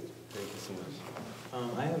 Thank you. Thank you so much.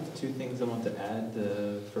 I have 2 things I want to add.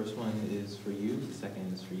 The first one is for you, the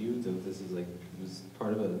second is for you. So this is like, it was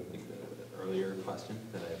part of an earlier question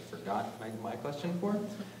that I forgot my question for,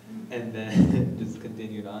 and then just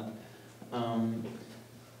continued on.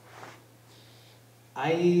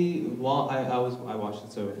 I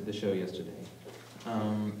watched the show yesterday,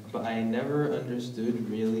 but I never understood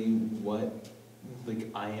really what like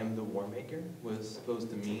I am the war maker was supposed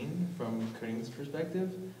to mean from Karim's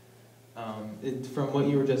perspective. From what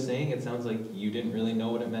you were just saying, it sounds like you didn't really know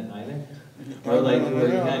what it meant either, or like were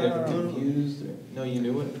you kind of confused? Or, no, you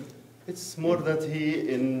knew it. It's more that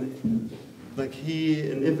in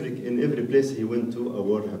every place he went to, a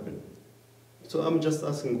war happened. So I'm just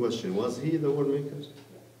asking a question: was he the war maker?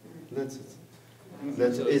 That's it.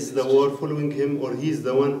 That is the war following him, or he's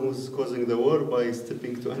the one who's causing the war by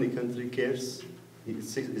stepping to any country cares?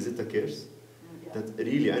 Is it a curse? That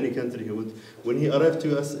really any country he would, when he arrived to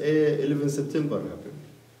USA, 11 September happened.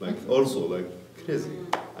 Like also like crazy.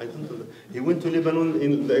 I don't know. He went to Lebanon,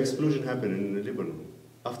 in the explosion happened in Lebanon.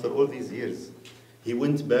 After all these years, he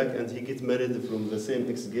went back and he get married from the same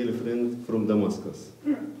ex-girlfriend from Damascus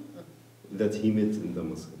that he met in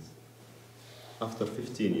Damascus. After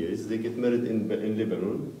 15 years, they get married in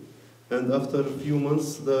Lebanon, and after a few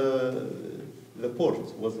months, the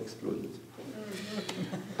port was exploded.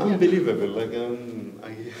 Unbelievable, like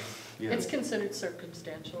yeah. It's considered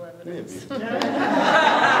circumstantial evidence. Well,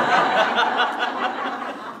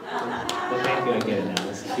 thank you, I get it now. I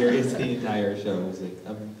was curious the entire show. I was like,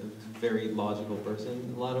 I'm a very logical person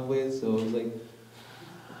in a lot of ways, so I was like,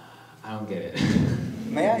 I don't get it.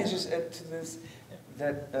 May I just add to this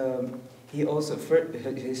that he also,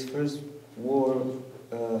 his first war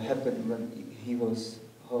happened when he was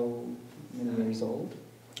how many years old?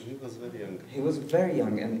 He was very young. He was very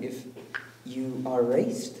young, and if you are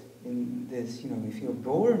raised in this, you know, if you're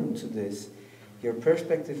born to this, your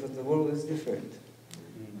perspective of the world is different.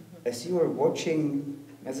 As you are watching,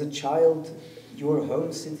 as a child, your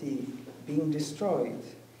home city being destroyed,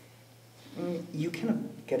 you cannot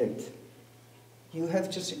get it. You have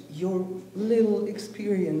just your little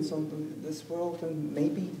experience on this world, and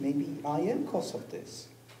maybe I am cause of this,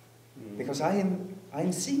 because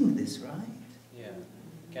I'm seeing this, right? Yeah,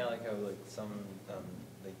 kind of like how like some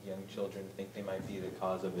like young children think they might be the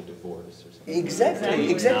cause of a divorce or something.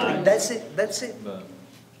 Exactly. That's it. But,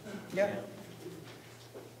 yeah.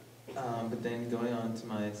 But then going on to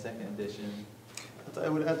my second edition. But I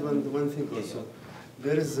will add one thing also.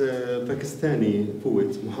 There is a Pakistani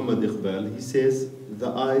poet, Muhammad Iqbal. He says, the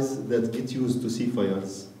eyes that get used to see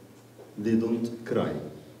fires, they don't cry.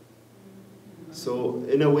 So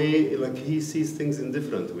in a way, like he sees things in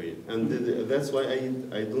different way, and that's why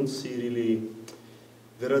I don't see really.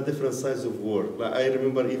 There are different sides of war. Like I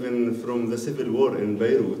remember even from the civil war in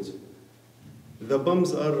Beirut, the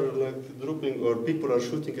bombs are like dropping, or people are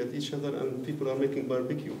shooting at each other, and people are making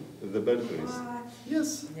barbecue in the balconies.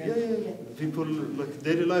 Yes, yeah. People like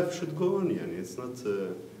daily life should go on. Yeah, it's not.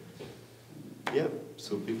 Yeah.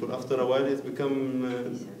 So people after a while it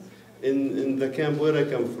become in the camp where I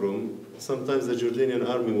come from. Sometimes the Jordanian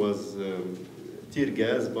army was tear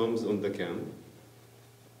gas bombs on the camp.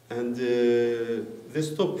 And they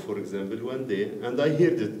stopped, for example, one day, and I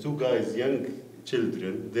heard it, two guys, young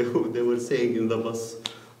children, they were saying in the bus,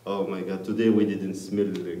 oh my God, today we didn't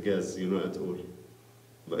smell gas, at all.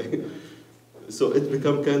 So it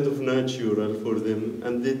became kind of natural for them,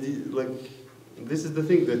 and they did, this is the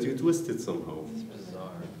thing that you twist it somehow. It's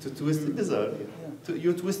bizarre. To twist it, bizarre. Yeah.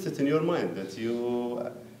 You twist it in your mind, that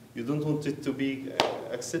you don't want it to be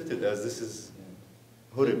accepted as this is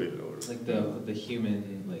horrible, or like the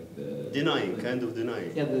human, like the denying, kind of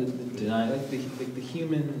denying. Yeah, the denying, like the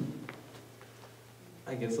human.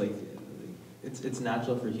 I guess it's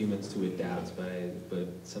natural for humans to adapt, but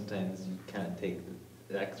sometimes you can't take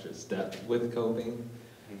the extra step with coping.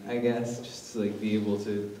 I guess just to be able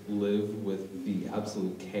to live with the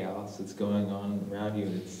absolute chaos that's going on around you.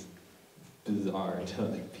 It's bizarre to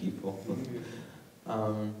other people.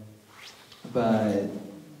 But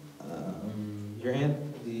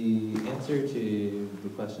the answer to the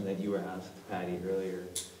question that you were asked, Patty, earlier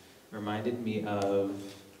reminded me of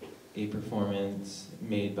a performance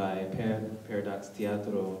made by Paradox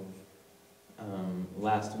Teatro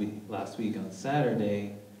last week on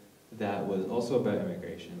Saturday that was also about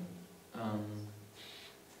immigration.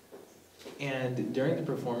 And during the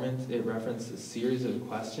performance, it referenced a series of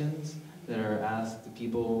questions that are asked to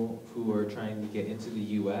people who are trying to get into the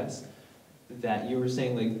U.S. that you were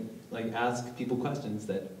saying, ask people questions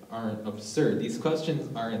that aren't absurd. These questions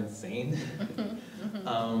are insane.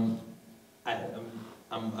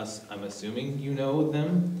 I'm assuming you know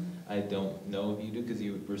them. I don't know if you do, because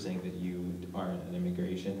you were saying that you aren't an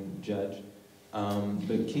immigration judge.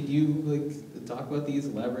 But could you talk about these,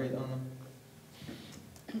 elaborate on them?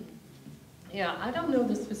 Yeah, I don't know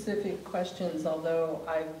the specific questions, although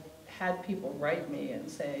I've had people write me and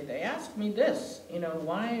say, they asked me this,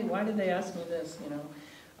 why did they ask me this,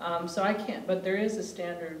 So I can't, but there is a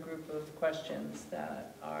standard group of questions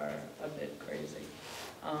that are a bit crazy.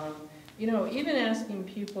 Even asking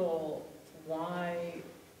people why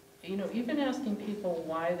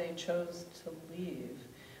they chose to leave,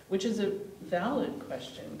 which is a valid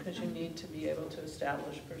question, because you need to be able to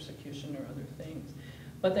establish persecution or other things.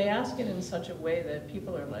 But they ask it in such a way that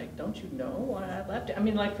people are like, don't you know why I left? I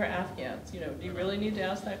mean, like for Afghans, do you really need to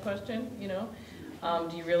ask that question,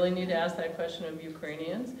 Do you really need to ask that question of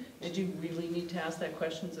Ukrainians? Did you really need to ask that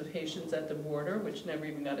questions of Haitians at the border, which never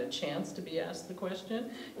even got a chance to be asked the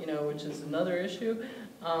question, which is another issue?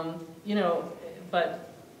 But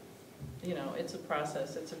it's a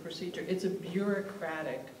process, it's a procedure, it's a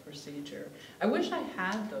bureaucratic procedure. I wish I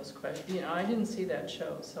had those questions. I didn't see that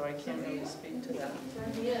show, so I can't really speak to that.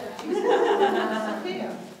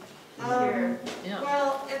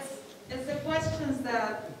 Well, it's the questions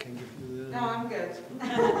that. No, I'm good.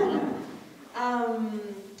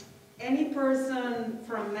 Any person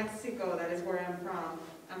from Mexico, that is where I'm from,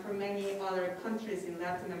 and from many other countries in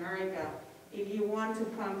Latin America, if you want to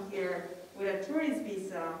come here with a tourist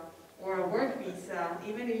visa or a work visa,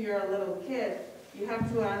 even if you're a little kid, you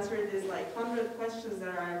have to answer these 100 questions that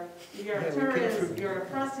are, if you're a tourist, if you're a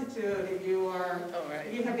prostitute, if you are,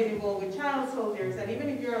 if you have been involved with child soldiers, and even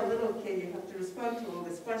if you're a little kid, you have to respond to all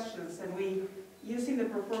these questions. And we, using the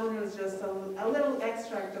performance, just a little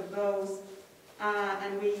extract of those,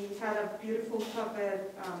 and we had a beautiful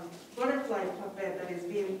puppet, butterfly puppet that is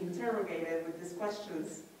being interrogated with these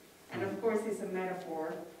questions. And of course, it's a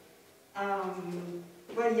metaphor.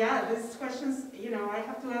 But yeah, these questions, I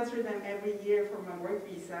have to answer them every year for my work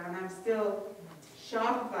visa, and I'm still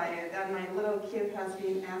shocked by it that my little kid has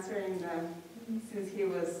been answering them since he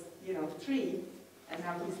was, 3, and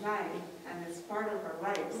now he's 9, and it's part of our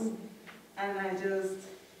lives. And I just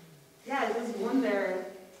wonder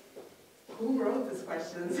who wrote these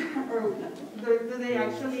questions, or do they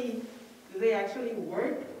actually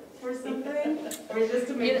work for something, or just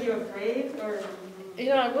to make you afraid, or?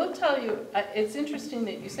 I will tell you, it's interesting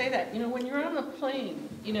that you say that. When you're on a plane,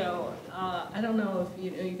 I don't know if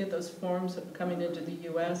you get those forms of coming into the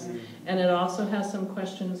U.S., and it also has some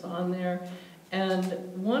questions on there. And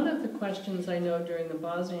one of the questions I know during the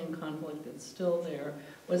Bosnian conflict that's still there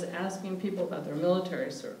was asking people about their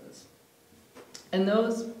military service. And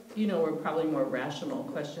those, you know, were probably more rational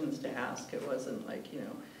questions to ask. It wasn't like, you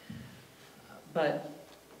know, but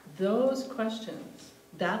those questions,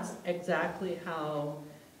 that's exactly how,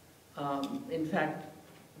 in fact,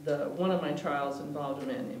 one of my trials involved a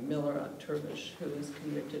man named Miller Turbish, who was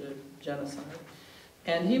convicted of genocide.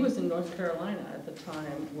 And he was in North Carolina at the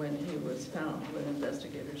time when he was found, when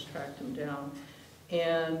investigators tracked him down.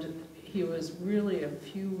 And he was really a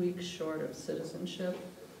few weeks short of citizenship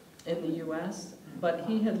in the US, but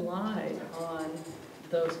he had lied on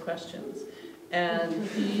those questions. And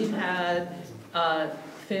he had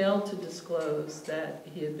failed to disclose that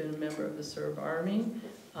he had been a member of the Serb Army,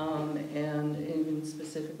 and even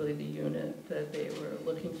specifically the unit that they were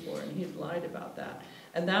looking for, and he'd lied about that.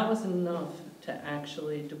 And that was enough to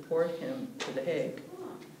actually deport him to The Hague,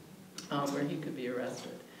 where he could be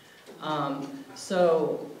arrested.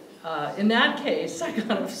 In that case, I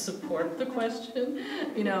kind of support the question,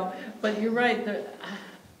 you know, but you're right,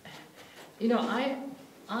 you know, I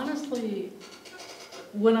honestly,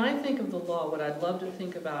 when I think of the law, what I'd love to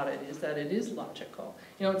think about it is that it is logical.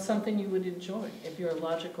 You know, it's something you would enjoy. If you're a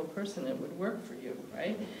logical person, it would work for you,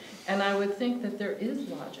 right? And I would think that there is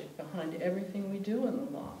logic behind everything we do in the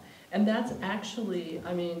law. And that's actually,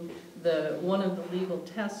 I mean, one of the legal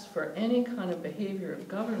tests for any kind of behavior of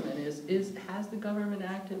government is has the government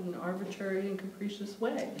acted in an arbitrary and capricious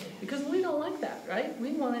way? Because we don't like that, right?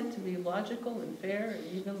 We want it to be logical and fair and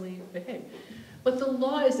evenly behaved. But the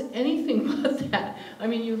law is anything but that. I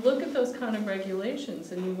mean, you look at those kind of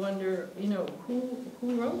regulations and you wonder, you know, who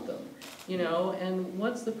wrote them, you know, and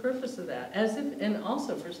what's the purpose of that? As if, and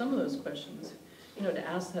also for some of those questions, you know, to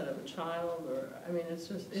ask that of a child, or, I mean, it's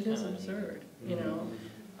just, it is absurd, you know.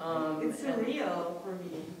 It's surreal for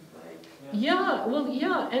me. Like, yeah, well,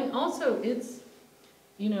 yeah, and also it's,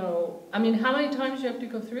 you know, I mean, how many times do you have to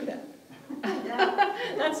go through that?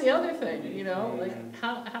 That's the other thing, you know, like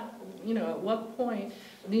how, you know, at what point,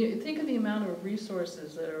 think of the amount of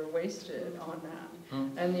resources that are wasted on that,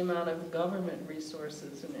 and the amount of government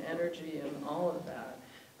resources and energy and all of that.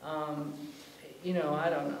 You know, I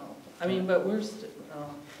don't know. I mean, but we're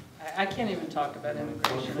I can't even talk about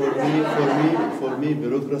immigration. For me,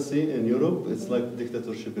 bureaucracy in Europe, it's like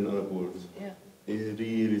dictatorship in Arab world. Yeah.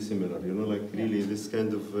 Really similar, you know, like really this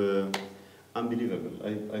kind of unbelievable.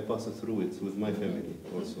 I passed through it with my family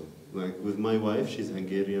also. Like with my wife, she's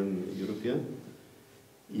Hungarian European.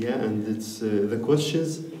 Yeah, and it's the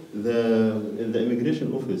questions, in the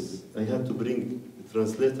immigration office, I had to bring a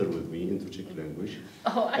translator with me into Czech language.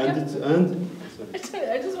 Oh, I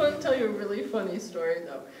just want to tell you a really funny story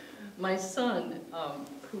though. My son,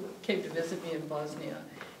 who came to visit me in Bosnia,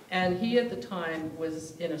 and he at the time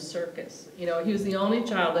was in a circus. You know, he was the only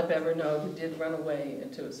child I've ever known who did run away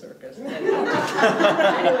into a circus. Anyway,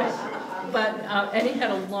 and he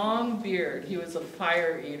had a long beard. He was a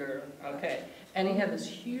fire eater, okay? And he had this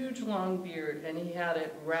huge long beard, and he had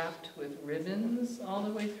it wrapped with ribbons all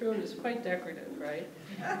the way through. It was quite decorative, right?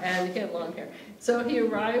 And he had long hair. So he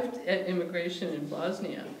arrived at immigration in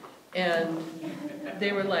Bosnia, and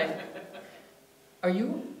they were like, are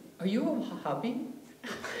you a Wahhabi?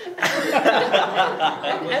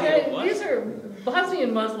 and these are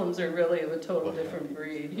Bosnian Muslims are really a total different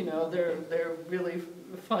breed. You know, they're really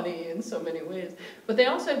funny in so many ways, but they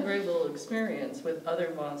also had very little experience with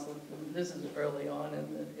other Muslims. This is early on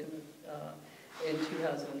in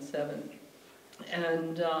 2007,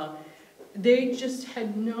 and they just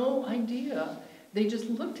had no idea. They just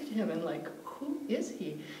looked at him and like, who is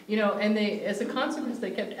he? You know, and they, as a consequence, they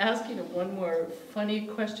kept asking him one more funny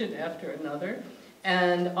question after another.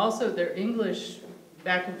 And also their English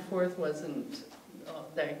back and forth wasn't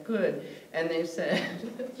that good. And they said,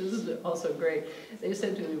 this is also great, they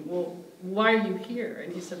said to him, well, why are you here?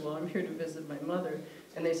 And he said, well, I'm here to visit my mother.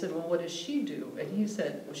 And they said, well, what does she do? And he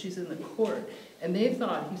said, well, she's in the court. And they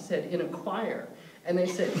thought he said, in a choir. And they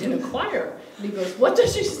said, in a choir? And he goes, what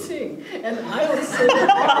does she sing? And I was sitting there.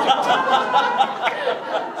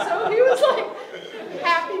 So he was like,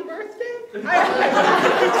 happy birthday?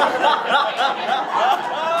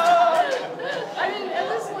 I mean, and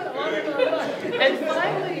this went on and on and on. And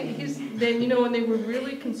finally, then, you know, when they were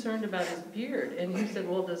really concerned about his beard, and he said,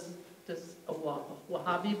 well, does a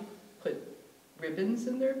Wahhabi put ribbons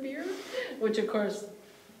in their beard? Which, of course,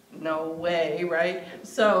 no way, right?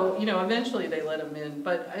 So, you know, eventually they let him in.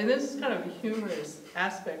 But and this is kind of a humorous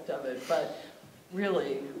aspect of it, but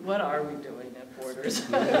really, what are we doing at borders?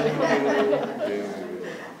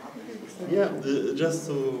 Yeah, just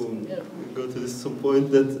to go to this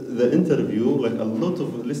point, that the interview, like a lot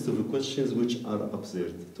of list of questions which are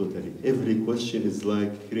absurd, totally. Every question is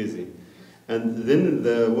like crazy. And then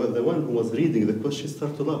the one who was reading the question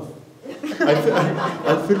started to laugh.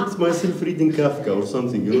 I felt myself reading Kafka or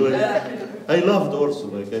something, you know. I laughed also,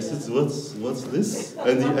 like I said, what's this?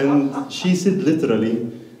 And she said literally,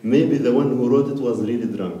 maybe the one who wrote it was really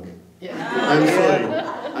drunk. Yeah. I'm sorry.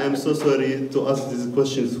 I'm so sorry to ask these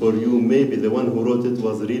questions for you. Maybe the one who wrote it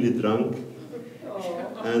was really drunk.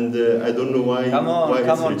 And I don't know why. Come on, why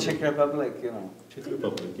come it's on, written. Czech Republic, you know. Czech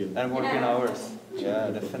Republic, yeah. And working hours.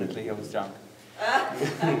 Yeah, definitely, I was drunk.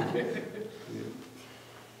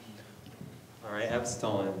 All right, I've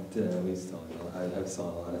stolen a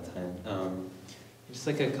lot of time. Just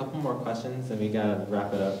like a couple more questions, and we gotta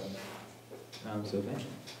wrap it up. So thank you.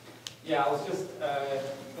 Yeah, I was just going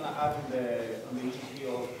to add on the issue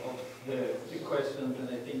of the questions, and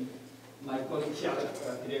I think my colleague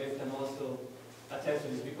Fidelis can also attest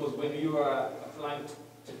to this, because when you are applying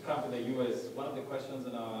to come to the US, one of the questions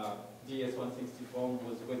in our GS-160 form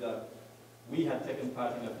was whether we had taken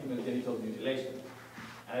part in a female genital mutilation.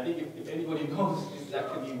 And I think if anybody knows, it's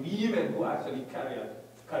actually women who actually carry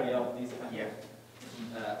out this kind of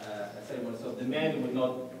ceremony. So the men would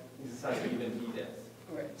not necessarily even be there.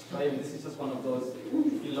 Right. So maybe this is just one of those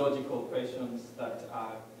illogical questions that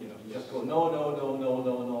are, you just go no, no, no, no,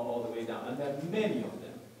 no, no, all the way down. And there are many of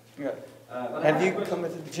them. Yeah. Have you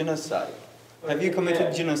committed genocide? Have you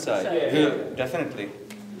committed genocide? Yeah. Definitely.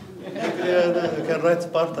 Yeah, you can write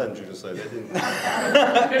part-time genocide. I didn't.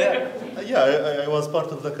 I was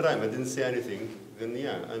part of the crime. I didn't say anything. Then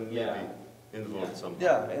I'm maybe involved somehow.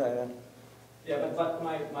 Yeah. Yeah, but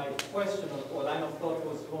my question or line of thought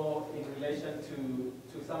was more in relation to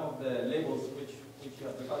some of the labels which you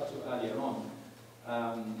have referred to earlier on,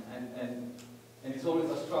 and it's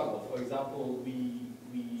always a struggle. For example, we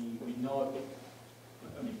know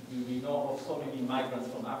of so many migrants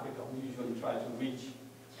from Africa who usually try to reach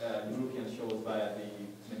European shores via the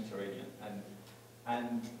Mediterranean,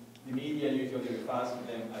 and the media usually refers to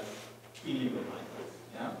them as illegal migrants.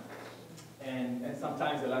 Yeah. And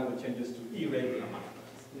sometimes the language changes to irregular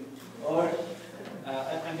migrants. Or,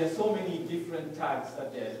 and there's so many different tags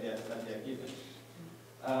that they're given.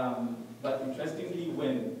 But interestingly,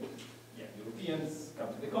 when Europeans come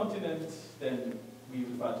to the continent, then we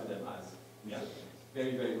refer to them as,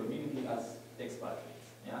 very, very conveniently, as expatriates.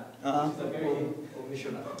 Yeah? Which is a very...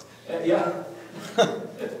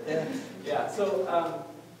 Yeah. So,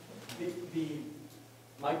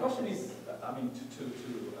 my question is,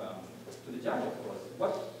 to the judge, of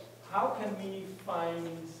course, how can we find,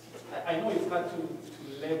 I know it's hard to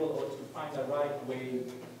label or to find a right way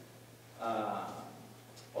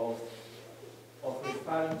of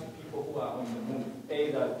referring to people who are on the move,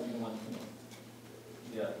 either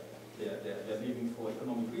they're leaving for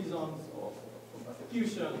economic reasons or for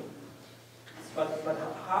persecution, but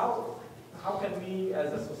how can we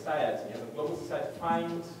as a society, as a global society,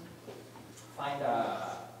 find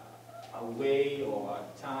a way or a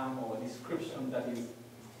term or a description that is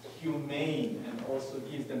humane and also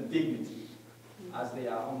gives them dignity as they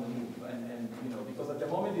are on the move. And because at the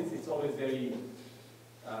moment it's always very,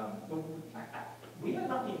 we are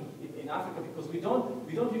lucky in Africa because we don't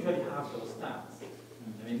usually have those terms.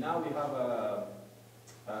 I mean, now we have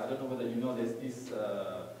I don't know whether you know, there's this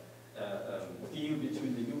deal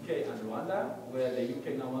between the UK and Rwanda, where the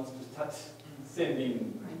UK now wants to start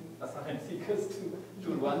sending asylum seekers to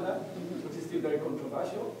Rwanda, which is still very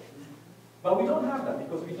controversial. But we don't have that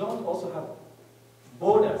because we don't also have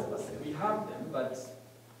borders per se. We have them, but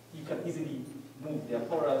you can easily move. They are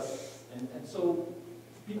porous, and so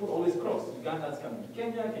people always cross. Ugandans come into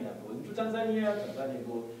Kenya, Kenya goes into Tanzania, Tanzania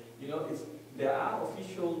goes, there are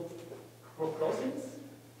official crossings,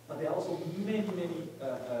 but there are also many, many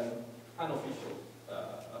unofficial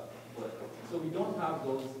border crossings. So we don't have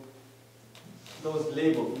those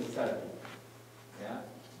labels necessarily. Yeah?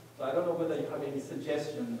 So I don't know whether you have any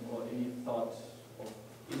suggestion or any thought of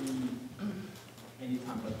any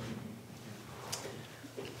time.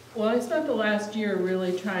 Well, I spent the last year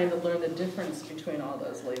really trying to learn the difference between all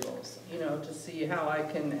those labels, to see how I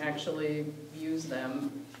can actually use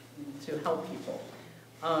them to help people.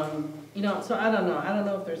 So I don't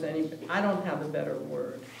know if there's I don't have a better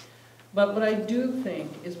word. But what I do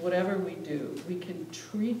think is whatever we do, we can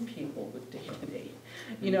treat people with dignity.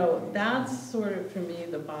 That's sort of, for me,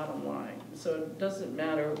 the bottom line. So it doesn't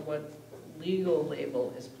matter what legal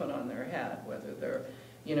label is put on their head, whether they're,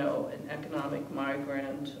 an economic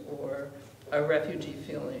migrant or a refugee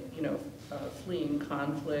fleeing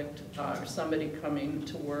conflict, or somebody coming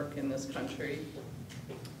to work in this country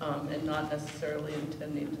and not necessarily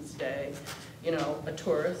intending to stay, a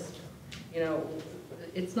tourist,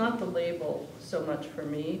 it's not the label so much for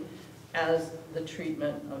me as the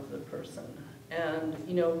treatment of the person. And,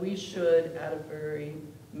 we should, at a very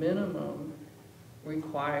minimum,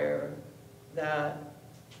 require that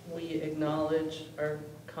we acknowledge our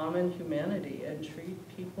common humanity and treat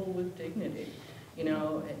people with dignity.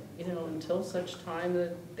 Until such time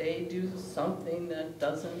that they do something that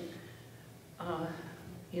doesn't,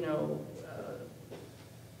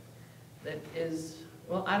 that is,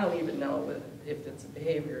 well, I don't even know if it's a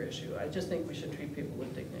behavior issue. I just think we should treat people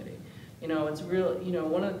with dignity. It's real,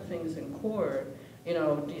 one of the things in court,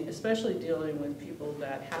 especially dealing with people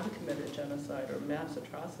that have committed genocide or mass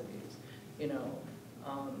atrocities,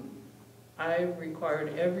 I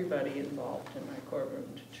required everybody involved in my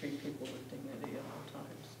courtroom to treat people with dignity at all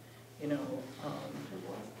times.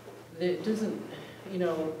 It doesn't,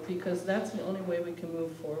 because that's the only way we can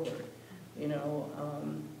move forward,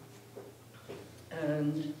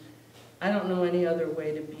 and I don't know any other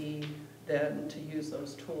way to be than to use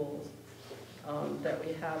those tools that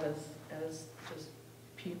we have as just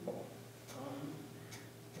people.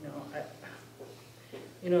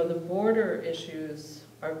 The border issues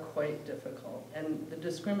are quite difficult, and the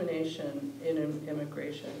discrimination in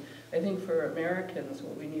immigration. I think for Americans,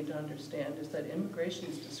 what we need to understand is that immigration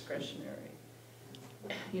is discretionary.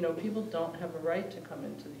 People don't have a right to come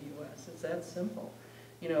into the U.S. It's that simple.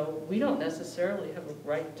 We don't necessarily have a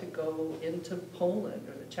right to go into Poland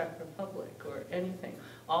or the Czech Republic or anything.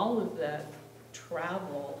 All of that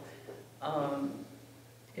travel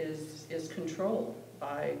is controlled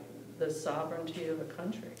by the sovereignty of a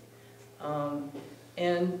country.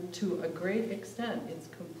 And to a great extent, it's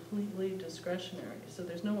completely discretionary. So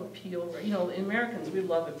there's no appeal. Americans, we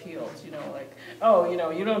love appeals, like, oh,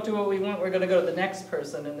 you don't do what we want, we're going to go to the next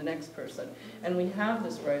person and the next person. And we have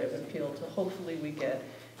this right of appeal to hopefully we get,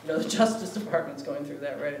 the Justice Department's going through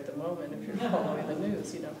that right at the moment, if you're following the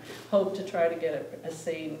news, hope to try to get a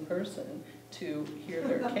sane person to hear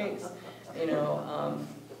their case,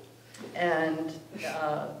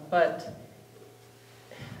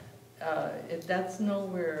 that's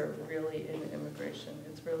nowhere really in immigration.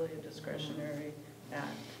 It's really a discretionary act.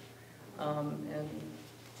 And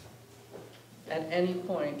at any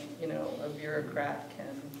point, a bureaucrat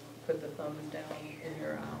can put the thumbs down and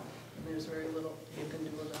you're out. And there's very little you can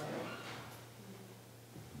do about it.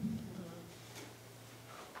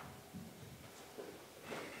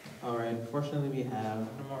 All right, fortunately we have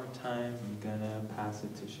no more time. I'm gonna pass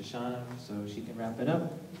it to Shoshana so she can wrap it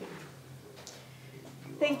up.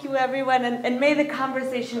 Thank you, everyone, and may the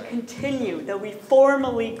conversation continue, though we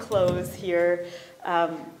formally close here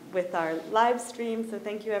with our live stream. So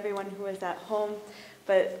thank you, everyone who is at home.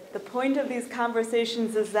 But the point of these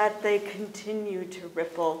conversations is that they continue to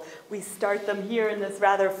ripple. We start them here in this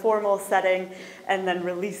rather formal setting and then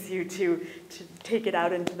release you to take it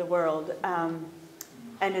out into the world.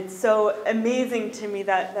 And it's so amazing to me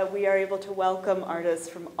that we are able to welcome artists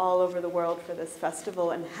from all over the world for this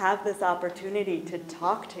festival and have this opportunity to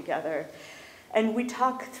talk together. And we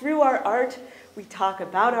talk through our art, we talk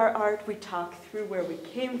about our art, we talk through where we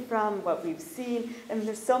came from, what we've seen, and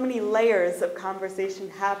there's so many layers of conversation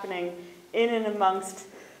happening in and amongst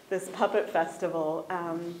this puppet festival.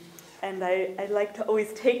 And I like to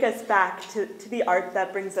always take us back to the art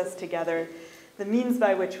that brings us together, the means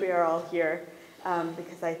by which we are all here.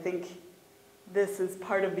 Because I think this is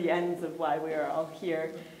part of the ends of why we are all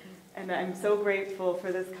here. And I'm so grateful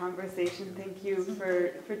for this conversation. Thank you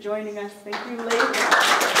for joining us. Thank you,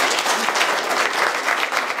 ladies.